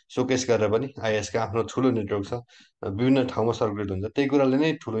पनि सोकेस गरेर पनि आइएसको आफ्नो ठुलो नेटवर्क छ, विभिन्न ठाउँमा सर्कुलेट हुन्छ। त्यही कुराले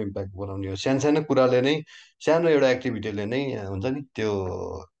नै ठुलो इम्प्याक्ट बनाउने हो। सानो सानो कुराले नै, सानो एउटा एक्टिभिटीले नै हुन्छ नि त्यो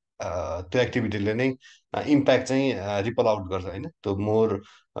एक्टिभिटीले नै इम्प्याक्ट चाहिँ रिपल आउट गर्छ, होइन। त्यो मोर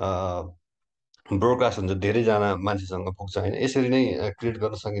ब्रोडकास्ट हुन्छ, धेरैजना मान्छेसँग पुग्छ, होइन। यसरी नै क्रिएट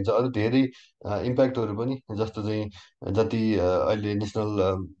गर्न सकिन्छ। अरू धेरै इम्प्याक्टहरू पनि, जस्तो चाहिँ जति अहिले नेसनल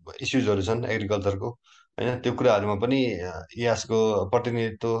इस्युजहरू छन् एग्रिकल्चरको, होइन, त्यो कुराहरूमा पनि इयासको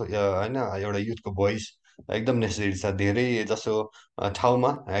प्रतिनिधित्व, होइन, एउटा युथको भोइस एकदम नेसेसरी छ। धेरै जसो ठाउँमा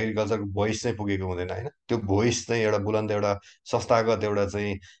एग्रिकल्चरको भोइस चाहिँ पुगेको हुँदैन, होइन। त्यो भोइस चाहिँ एउटा बुलन्द, एउटा संस्थागत, एउटा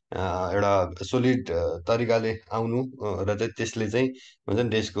चाहिँ एउटा सोलिड तरिकाले आउनु, र चाहिँ त्यसले चाहिँ हुन्छ नि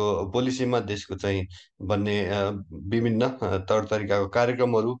देशको पोलिसीमा, देशको चाहिँ बन्ने विभिन्न तौर तरिकाको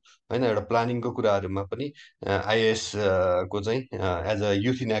कार्यक्रमहरू, होइन, एउटा प्लानिङको कुराहरूमा पनि आइएस को चाहिँ as a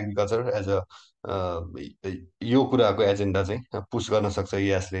youth in agriculture, as a यो कुराको एजेन्डा चाहिँ पुस गर्न सक्छ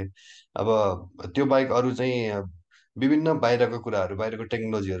इयासले। अब त्यो बाहेक अरू चाहिँ विभिन्न बाहिरको कुराहरू, बाहिरको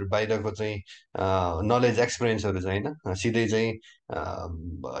टेक्नोलोजीहरू, बाहिरको चाहिँ नलेज एक्सपिरियन्सहरू चाहिँ, होइन, सिधै चाहिँ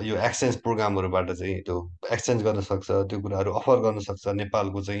यो एक्सचेन्ज प्रोग्रामहरूबाट चाहिँ त्यो एक्सचेन्ज गर्न सक्छ, त्यो कुराहरू अफर गर्न सक्छ।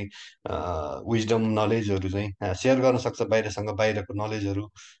 नेपालको चाहिँ विजडम नलेजहरू चाहिँ सेयर गर्न सक्छ बाहिरसँग, बाहिरको नलेजहरू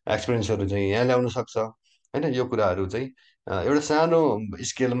एक्सपिरियन्सहरू चाहिँ यहाँ ल्याउन सक्छ, होइन। यो कुराहरू चाहिँ एउटा सानो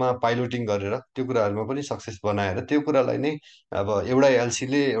स्केलमा पाइलोटिङ गरेर त्यो कुराहरूमा पनि सक्सेस बनाएर त्यो कुरालाई नै अब एउटा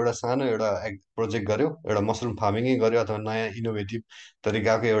एलसीले एउटा सानो एउटा प्रोजेक्ट गर्यो, एउटा मसरुम फार्मिङै गर्यो, अथवा नयाँ इनोभेटिभ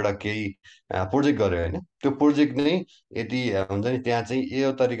तरिकाको एउटा केही प्रोजेक्ट गर्यो, होइन। त्यो प्रोजेक्ट नै यदि हुन्छ नि त्यहाँ चाहिँ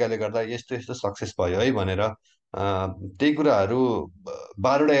यो तरिकाले गर्दा यस्तो यस्तो सक्सेस भयो है भनेर त्यही कुराहरू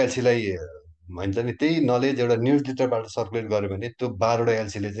 12वटा एलसीलाई भन्छ नि, त्यही नलेज एउटा न्युज लेटरबाट सर्कुलेट गर्यो भने त्यो 12वटा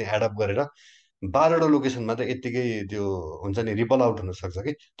एलसीले चाहिँ एडप्ट गरेर 12वटा लोकेसनमा त यत्तिकै त्यो हुन्छ नि रिपल आउट हुन सक्छ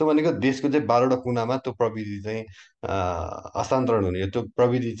कि त्यो भनेको देशको चाहिँ 12वटा कुनामा त्यो प्रविधि चाहिँ हस्तान्तरण हुने त्यो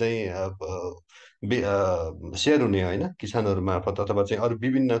प्रविधि चाहिँ सेयर हुने होइन किसानहरू मार्फत अथवा चाहिँ अरू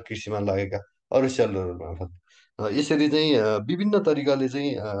विभिन्न कृषिमा लागेका अरू सेलहरू मार्फत यसरी चाहिँ विभिन्न तरिकाले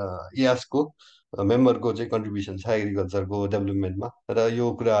चाहिँ इआसको मेम्बरको चाहिँ कन्ट्रिब्युसन छ एग्रिकल्चरको डेभलपमेन्टमा र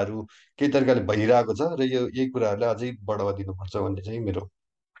यो कुराहरू केही तरिकाले भइरहेको छ र यो यही कुराहरूलाई अझै बढावा दिनुपर्छ भन्ने चाहिँ मेरो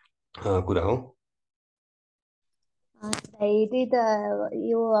कुरा हो। त्यही त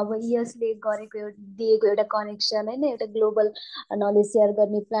यो अब इयर्सले गरेको दिएको एउटा कनेक्सन होइन एउटा ग्लोबल नलेज सेयर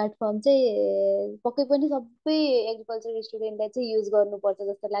गर्ने प्लेटफर्म चाहिँ पक्कै पनि सबै एग्रिकल्चर स्टुडेन्टलाई चाहिँ युज गर्नुपर्छ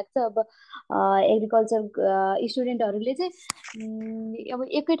जस्तो लाग्छ। अब एग्रिकल्चर स्टुडेन्टहरूले चाहिँ अब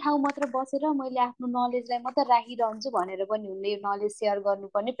एकै ठाउँ मात्र बसेर मैले आफ्नो नलेजलाई मात्र राखिरहन्छु भनेर पनि हुँदैन, यो नलेज सेयर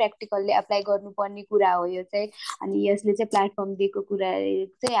गर्नुपर्ने प्र्याक्टिकल्ली एप्लाई गर्नुपर्ने कुरा हो यो चाहिँ। अनि यसले चाहिँ प्लेटफर्म दिएको कुरा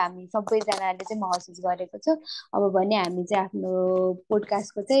चाहिँ हामी सबैजनाले चाहिँ महसुस गरेको छौँ। अब भने हामी चाहिँ आफ्नो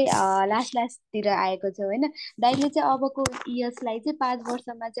पोडकास्टको चाहिँ लास्टतिर आएको छौँ होइन। दाइले चाहिँ अबको इयर्सलाई चाहिँ 5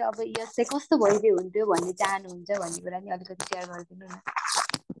 वर्षमा चाहिँ अब इयर्स चाहिँ कस्तो भइदियो हुन्थ्यो भन्ने चाहनुहुन्छ भन्ने कुरा नि अलिकति सेयर गरिदिनु न।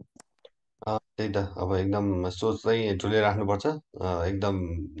 त्यही त अब एकदम सोच चाहिँ ठुलै राख्नुपर्छ एकदम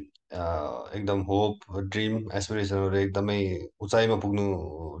एकदम होप ड्रिम एसपिरेसनहरू एकदमै उचाइमा पुग्नु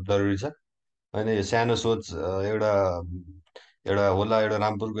जरुरी छ होइन। यो सानो सोच एउटा एउटा होला एउटा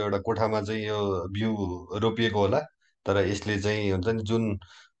रामपुरको एउटा कोठामा चाहिँ यो बिउ रोपिएको होला तर यसले चाहिँ हुन्छ नि जुन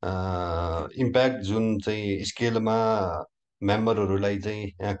इम्प्याक्ट जुन चाहिँ स्केलमा मेम्बरहरूलाई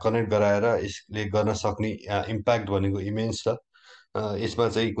चाहिँ कनेक्ट गराएर यसले गर्न सक्ने इम्प्याक्ट भनेको इमेन्स छ। यसमा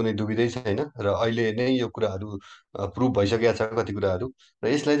चाहिँ कुनै दुविधै छैन र अहिले नै यो कुराहरू प्रुभ भइसकेका छ कति कुराहरू र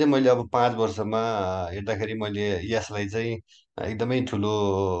यसलाई चाहिँ मैले अब 5 वर्षमा हेर्दाखेरि मैले यसलाई चाहिँ एकदमै ठुलो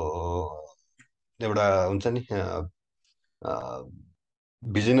एउटा हुन्छ नि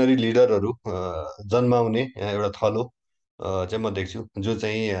भिजनरी लिडरहरू जन्माउने एउटा थलो चाहिँ म देख्छु जो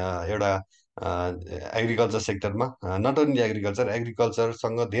चाहिँ एउटा एग्रिकल्चर सेक्टरमा नट ओन्ली एग्रिकल्चर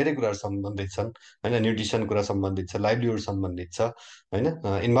एग्रिकल्चरसँग धेरै कुराहरू सम्बन्धित छन् होइन। न्युट्रिसन कुरा सम्बन्धित छ, लाइभलीहुड सम्बन्धित छ होइन,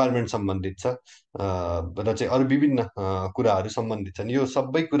 इन्भाइरोमेन्ट सम्बन्धित छ र चाहिँ अरू विभिन्न कुराहरू सम्बन्धित छन्। यो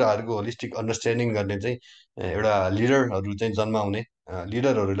सबै कुराहरूको होलिस्टिक अन्डरस्ट्यान्डिङ गर्ने चाहिँ एउटा लिडरहरू चाहिँ जन्माउने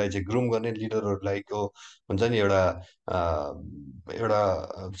लिडरहरूलाई चाहिँ ग्रुम गर्ने लिडरहरूलाई को हुन्छ नि एउटा एउटा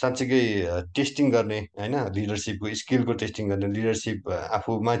साँच्चीकै टेस्टिङ गर्ने होइन लिडरसिपको स्किलको टेस्टिङ गर्ने लिडरसिप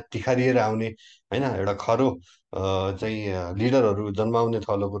आफूमा तिखारिएर आउने होइन एउटा खरो चाहिँ लिडरहरू जन्माउने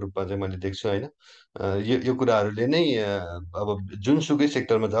थलोको रूपमा चाहिँ मैले देख्छु होइन। यो कुराहरूले नै अब जुनसुकै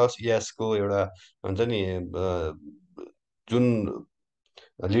सेक्टरमा जाओस् यासको एउटा हुन्छ नि जुन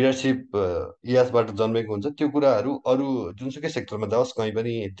लिडरसिप इतिहासबाट जन्मेको हुन्छ त्यो कुराहरू अरू जुनसुकै सेक्टरमा जाओस् कहीँ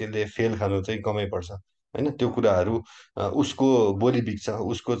पनि त्यसले फेल खानु चाहिँ कमै पर्छ होइन। त्यो कुराहरू उसको बोली बिग्छ,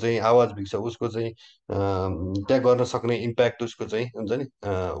 उसको चाहिँ आवाज बिग्छ, उसको चाहिँ त्यहाँ गर्न सक्ने इम्प्याक्ट उसको चाहिँ हुन्छ नि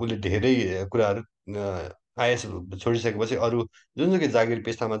उसले धेरै कुराहरू आइएस छोडिसकेपछि अरू जुनसुकै जागिर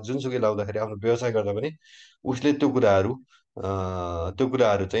पेसामा जुनसुकै लाउँदाखेरि आफ्नो व्यवसाय गर्दा पनि उसले त्यो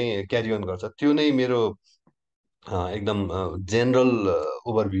कुराहरू चाहिँ क्यारी अन गर्छ। त्यो नै मेरो एकदम जेनरल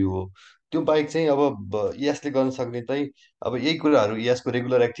ओभरभ्यू हो। त्यो बाहेक चाहिँ अब यसले गर्न सक्ने चाहिँ अब यही कुराहरू यसको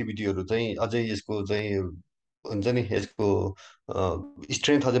रेगुलर एक्टिभिटीहरू चाहिँ अझै यसको चाहिँ हुन्छ नि यसको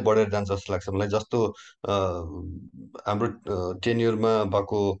स्ट्रेन्थ अझै बढेर जान्छ जस्तो लाग्छ मलाई। जस्तो हाम्रो टेन्युरमा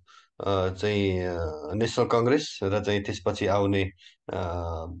भएको चाहिँ नेसनल कङ्ग्रेस र चाहिँ त्यसपछि आउने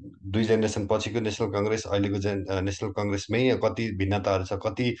दुई जेनेरेसन पछिको नेसनल कङ्ग्रेस अहिलेको नेसनल कङ्ग्रेसमै कति भिन्नताहरू छ।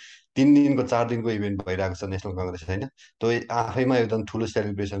 कति 3 दिनको 4 दिनको इभेन्ट भइरहेको छ नेसनल कङ्ग्रेस होइन। त्यो आफैमा एकदम ठुलो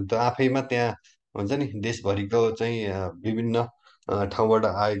सेलिब्रेसन त्यो आफैमा त्यहाँ हुन्छ नि देशभरिको चाहिँ विभिन्न ठाउँबाट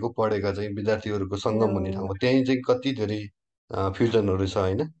आएको पढेका चाहिँ विद्यार्थीहरूको सङ्गम हुने ठाउँ हो। त्यहीँ चाहिँ कति धेरै फ्युजनहरू छ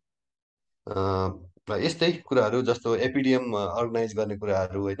होइन। र यस्तै कुराहरू जस्तो एपिडिएम अर्गनाइज गर्ने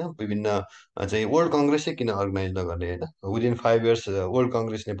कुराहरू होइन विभिन्न चाहिँ वर्ल्ड कङ्ग्रेसै किन अर्गनाइज नगर्ने होइन। विदिन 5 इयर्स वर्ल्ड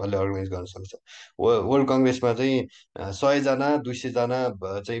कङ्ग्रेस नेपालले अर्गनाइज गर्न सक्छ। वर्ल्ड कङ्ग्रेसमा चाहिँ 100जना 200जना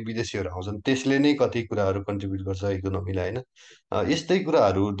चाहिँ विदेशीहरू आउँछन् त्यसले नै कति कुराहरू कन्ट्रिब्युट गर्छ इकोनोमीलाई होइन। यस्तै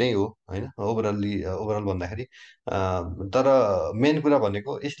कुराहरू नै हो होइन ओभरअल भन्दाखेरि तर मेन कुरा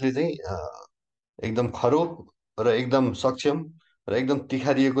भनेको यसले चाहिँ एकदम खरो र एकदम सक्षम र एकदम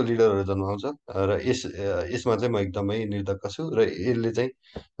तिखारिएको लिडरहरू जन्माउँछ र यसमा चाहिँ म एकदमै निर्धक्क छु र यसले चाहिँ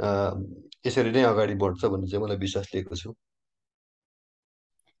यसरी नै अगाडि बढ्छ भन्ने चाहिँ मलाई विश्वास लिएको छु।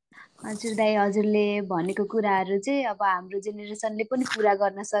 हजुर दाइ, हजुरले भनेको कुराहरू चाहिँ अब हाम्रो जेनेरेसनले पनि पुरा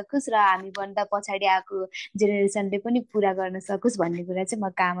गर्न सकोस् र हामीभन्दा पछाडि आएको जेनेरेसनले पनि पुरा गर्न सकोस् भन्ने कुरा चाहिँ म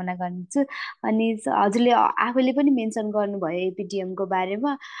कामना गर्छु। अनि हजुरले आफैले पनि मेन्सन गर्नुभयो एपिडिएमको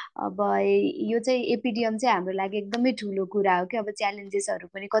बारेमा। अब यो चाहिँ एपिडिएम चाहिँ हाम्रो लागि एकदमै ठुलो कुरा हो कि अब च्यालेन्जेसहरू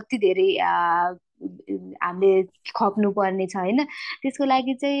पनि कति धेरै हामीले खप्नु पर्ने छ होइन। त्यसको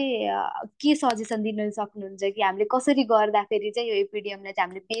लागि चाहिँ के सजेसन दिन सक्नुहुन्छ कि हामीले कसरी गर्दाखेरि चाहिँ यो एपिडिएमलाई चाहिँ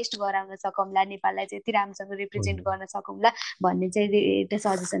हामीले बेस्ट गराउन सकौँला, नेपाललाई चाहिँ यति राम्रोसँग रिप्रेजेन्ट गर्न सकौँला भन्ने चाहिँ एउटा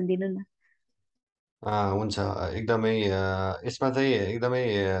सजेसन दिनु न। हुन्छ एकदमै यसमा चाहिँ एकदमै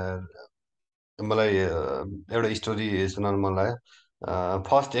मलाई एउटा स्टोरी सुनाउनु मन लाग्यो।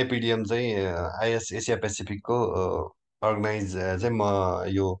 फर्स्ट एपिडिएम चाहिँ आइएस एसिया पेसिफिकको अर्गनाइज चाहिँ म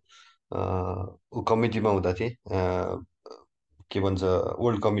यो ऊ कमिटीमा हुँदा थिएँ, के भन्छ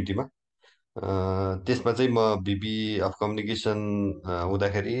वर्ल्ड कमिटीमा। त्यसमा चाहिँ म भिपी अफ कम्युनिकेसन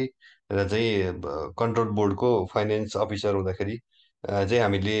हुँदाखेरि र चाहिँ कन्ट्रोल बोर्डको फाइनेन्स अफिसर हुँदाखेरि चाहिँ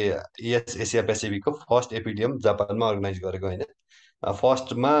हामीले यस एसिया पेसिफिकको फर्स्ट एपिडिएम जापानमा अर्गनाइज गरेको होइन।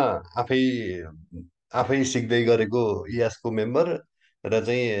 फर्स्टमा आफै आफै सिक्दै गरेको इयासको मेम्बर र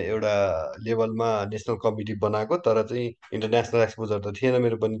चाहिँ एउटा लेभलमा नेसनल कमिटी बनाएको, तर चाहिँ इन्टरनेसनल एक्सपोजर त थिएन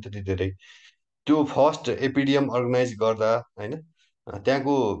मेरो पनि त्यति धेरै। त्यो फर्स्ट एपिडिएम अर्गनाइज गर्दा होइन,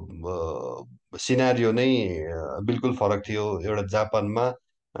 त्यहाँको सिनारियो नै बिल्कुल फरक थियो। एउटा जापानमा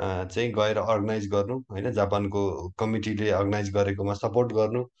चाहिँ गएर अर्गनाइज गर्नु होइन, जापानको कमिटीले अर्गनाइज गरेकोमा सपोर्ट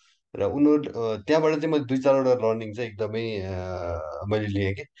गर्नु र उनीहरू त्यहाँबाट चाहिँ मैले दुई चारवटा लर्निङ चाहिँ एकदमै मैले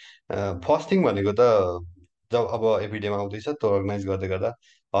लिएँ कि फर्स्ट थिङ भनेको त जब अब एपिडिएम आउँदैछ त्यो अर्गनाइज गर्दै गर्दा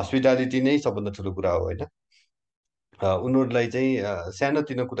हस्पिटालिटी नै सबभन्दा ठुलो कुरा हो होइन। उनीहरूलाई चाहिँ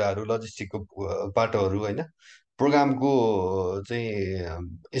सानोतिनो कुराहरू लजिस्टिकको बाटोहरू होइन, प्रोग्रामको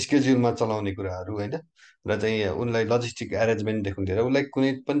चाहिँ स्केड्युलमा चलाउने कुराहरू होइन, र चाहिँ उनलाई लजिस्टिक एरेन्जमेन्टदेखि लिएर उसलाई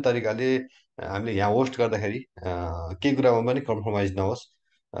कुनै पनि तरिकाले हामीले यहाँ होस्ट गर्दाखेरि केही कुरामा पनि कम्प्रोमाइज नहोस्।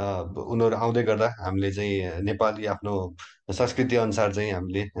 उनीहरू आउँदै गर्दा हामीले चाहिँ नेपाली आफ्नो संस्कृति अनुसार चाहिँ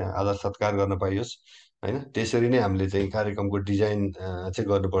हामीले आदर सत्कार गर्न पाइयोस् होइन। त्यसरी नै हामीले चाहिँ कार्यक्रमको डिजाइन चाहिँ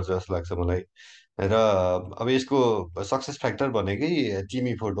गर्नुपर्छ जस्तो लाग्छ मलाई। र अब यसको सक्सेस फ्याक्टर भनेकै टिम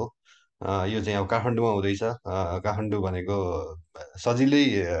इफोर्ट हो। यो चाहिँ अब काठमाडौँमा हुँदैछ। काठमाडौँ भनेको सजिलै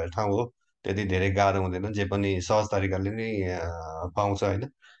ठाउँ हो, त्यति धेरै गाह्रो हुँदैन, जे पनि सहज तरिकाले नै पाउँछ होइन।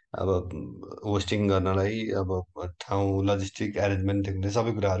 अब होस्टिङ गर्नलाई अब ठाउँ लजिस्टिक एरेन्जमेन्टदेखि लिएर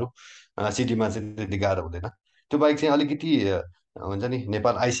सबै कुराहरू सिटीमा चाहिँ त्यति गाह्रो हुँदैन। त्यो बाहेक चाहिँ अलिकति हुन्छ नि,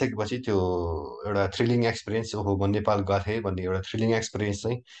 नेपाल आइसकेपछि त्यो एउटा थ्रिलिङ एक्सपिरियन्स, ओहो म नेपाल गएको थिएँ भन्ने एउटा थ्रिलिङ एक्सपिरियन्स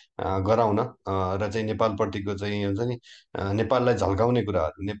चाहिँ गराउन र चाहिँ नेपालपट्टिको चाहिँ हुन्छ नि नेपाललाई झल्काउने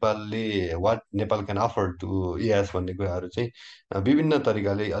कुराहरू, नेपालले what Nepal can offer to इएस भन्ने कुराहरू चाहिँ विभिन्न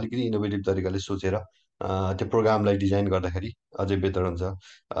तरिकाले अलिकति इनोभेटिभ तरिकाले सोचेर त्यो प्रोग्रामलाई डिजाइन गर्दाखेरि अझै बेटर हुन्छ।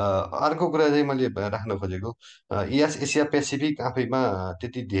 अर्को कुरा चाहिँ मैले राख्न खोजेको, इएस एसिया पेसिफिक आफैमा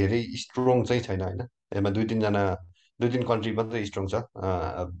त्यति धेरै स्ट्रङ चाहिँ छैन होइन। यसमा दुई तिन कन्ट्री मात्रै स्ट्रङ छ।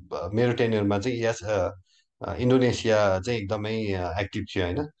 मेरो टेन्युरमा चाहिँ इएस इन्डोनेसिया चाहिँ एकदमै एक्टिभ थियो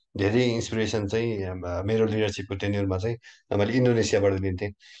होइन। धेरै इन्सपिरेसन चाहिँ मेरो लिडरसिपको टेन्युरमा चाहिँ मैले इन्डोनेसियाबाट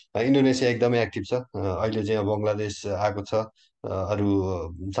लिन्थेँ। इन्डोनेसिया एकदमै एक्टिभ छ। अहिले चाहिँ अब बङ्गलादेश आएको छ, अरू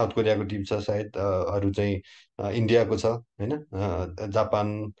साउथ कोरियाको टिम छ सायद, अरू चाहिँ इन्डियाको छ होइन,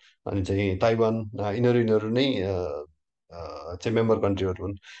 जापान अनि चाहिँ ताइवान, यिनीहरू नै चाहिँ मेम्बर कन्ट्रीहरू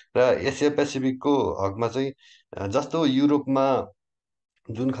हुन्। र एसिया पेसिफिकको हकमा चाहिँ जस्तो युरोपमा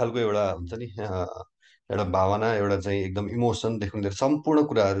जुन खालको एउटा हुन्छ नि एउटा भावना, एउटा चाहिँ एकदम इमोसनदेखि लिएर सम्पूर्ण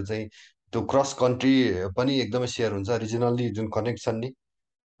कुराहरू चाहिँ त्यो क्रस कन्ट्री पनि एकदमै सेयर हुन्छ, रिजनल्ली जुन कनेक्सन नि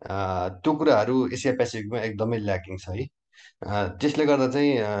त्यो कुराहरू एसिया पेसिफिकमा एकदमै ल्याकिङ छ है। त्यसले गर्दा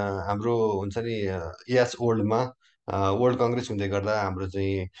चाहिँ हाम्रो हुन्छ नि इएस वर्ल्डमा वर्ल्ड कङ्ग्रेस हुँदै गर्दा हाम्रो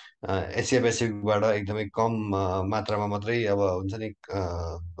चाहिँ एसिया पेसिफिकबाट एकदमै कम मात्रामा मात्रै अब हुन्छ नि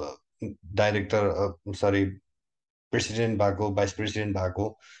डाइरेक्टर सरी प्रेसिडेन्ट भएको, भाइस प्रेसिडेन्ट भएको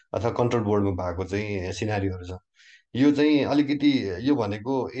अथवा कन्ट्रोल बोर्डमा भएको चाहिँ सिनारीहरू छ। यो चाहिँ अलिकति यो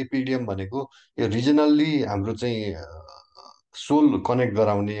भनेको एपिडिएम भनेको यो रिजनल्ली हाम्रो चाहिँ सोल कनेक्ट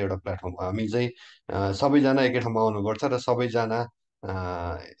गराउने एउटा प्लेटफर्म हो। हामी चाहिँ सबैजना एकै ठाउँमा आउनुपर्छ र सबैजना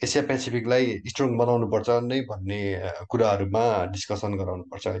एसिया पेसिफिकलाई स्ट्रङ बनाउनुपर्छ नै भन्ने कुराहरूमा डिस्कसन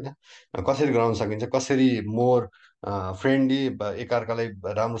गराउनुपर्छ होइन। कसरी गराउन सकिन्छ, कसरी मोर फ्रेन्डली, एकअर्कालाई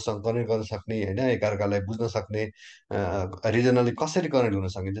राम्रोसँग कनेक्ट गर्न सक्ने होइन, एकअर्कालाई बुझ्न सक्ने, रिजनली कसरी कनेक्ट हुन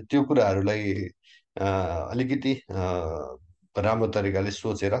सकिन्छ, त्यो कुराहरूलाई अलिकति राम्रो तरिकाले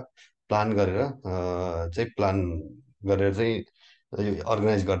सोचेर प्लान गरेर चाहिँ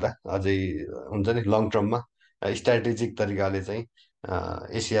अर्गनाइज गर्दा अझै हुन्छ नि लङ टर्ममा स्ट्राटेजिक तरिकाले चाहिँ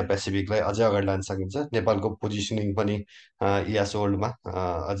एसिया पेसिफिकलाई अझै अगाडि लान सकिन्छ। नेपालको पोजिसनिङ पनि इयास वर्ल्डमा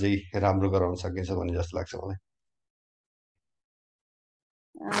अझै राम्रो गराउन सकिन्छ भन्ने जस्तो लाग्छ मलाई।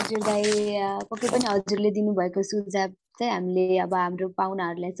 हजुर दाइ, पक्कै पनि हजुरले दिनुभएको सुझाव चाहिँ हामीले अब हाम्रो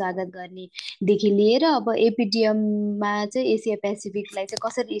पाहुनाहरूलाई स्वागत गर्नेदेखि लिएर अब एपिडिएममा चाहिँ एसिया पेसिफिकलाई चाहिँ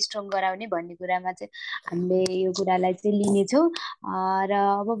कसरी स्ट्रङ गराउने भन्ने कुरामा चाहिँ हामीले यो कुरालाई चाहिँ लिनेछौँ। र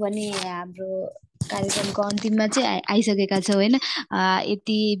अब भने हाम्रो कार्यक्रमको अन्तिममा चाहिँ आइसकेका छौँ होइन।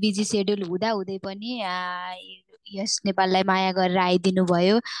 यति बिजी सेड्युल हुँदै पनि यस नेपाललाई माया गरेर आइदिनु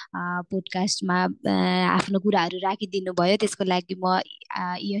भयो, पोडकास्टमा आफ्नो कुराहरू राखिदिनु भयो, त्यसको लागि म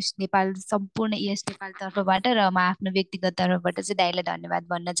यस नेपाल सम्पूर्ण यस नेपाल तर्फबाट र म आफ्नो व्यक्तिगत तर्फबाट चाहिँ दाइलाई धन्यवाद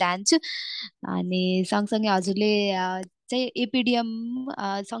भन्न चाहन्छु। अनि सँगसँगै हजुरले चाहिँ एपिडिएम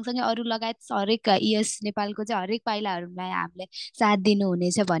सँगसँगै अरू लगायत हरेक यस नेपालको चाहिँ हरेक पाइलाहरूलाई हामीले साथ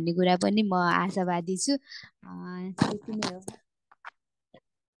दिनुहुनेछ भन्ने कुरा पनि म आशावादी छु। त्यति नै हो।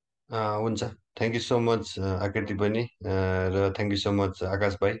 हुन्छ, थ्याङ्क यू सो मच आकृति बहिनी, र थ्याङ्क यू सो मच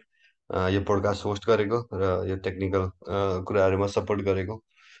आकाश भाइ, यो पोडकास्ट होस्ट गरेको र यो टेक्निकल कुराहरूमा सपोर्ट गरेको,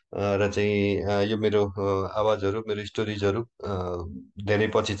 र चाहिँ यो मेरो आवाजहरू, मेरो स्टोरिजहरू धेरै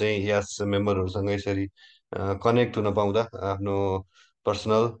पछि चाहिँ यास मेम्बरहरूसँग यसरी कनेक्ट हुन पाउँदा आफ्नो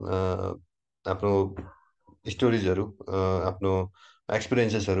पर्सनल आफ्नो स्टोरिजहरू, आफ्नो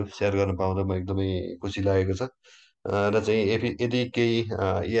एक्सपिरियन्सेसहरू सेयर गर्न पाउँदा म एकदमै खुसी लागेको छ। र चाहिँ यदि केही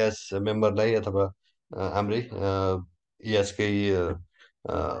इएस मेम्बरलाई अथवा हाम्रै इएसकै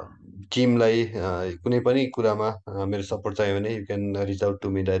टिमलाई कुनै पनि कुरामा मेरो सपोर्ट चाहियो भने you can reach out to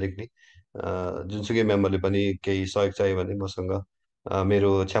me directly. जुनसुकै मेम्बरले पनि केही सहयोग चाहियो भने मसँग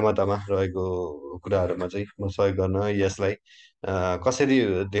मेरो क्षमतामा रहेको कुराहरूमा चाहिँ म सहयोग गर्न यसलाई कसरी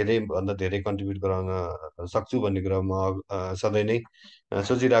धेरैभन्दा धेरै कन्ट्रिब्युट गराउन सक्छु भन्ने कुरा म सधैँ नै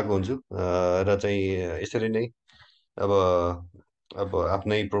सोचिरहेको हुन्छु। र चाहिँ यसरी नै अब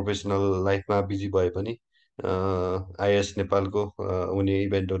आफ्नै प्रोफेसनल लाइफमा बिजी भए पनि आइएस नेपालको हुने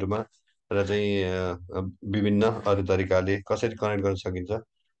इभेन्टहरूमा र चाहिँ विभिन्न अरू तरिकाले कसरी कनेक्ट गर्न सकिन्छ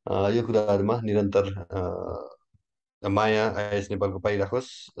यो कुराहरूमा निरन्तर माया आइएस नेपालको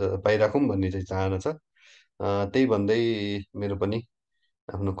पाइराखौँ भन्ने चाहिँ चाहना छ। त्यही भन्दै मेरो पनि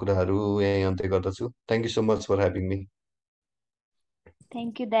आफ्नो कुराहरू यहीँ अन्त्य गर्दछु। Thank you so much for having me.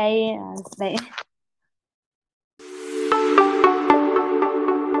 Thank you दाइ। दाइ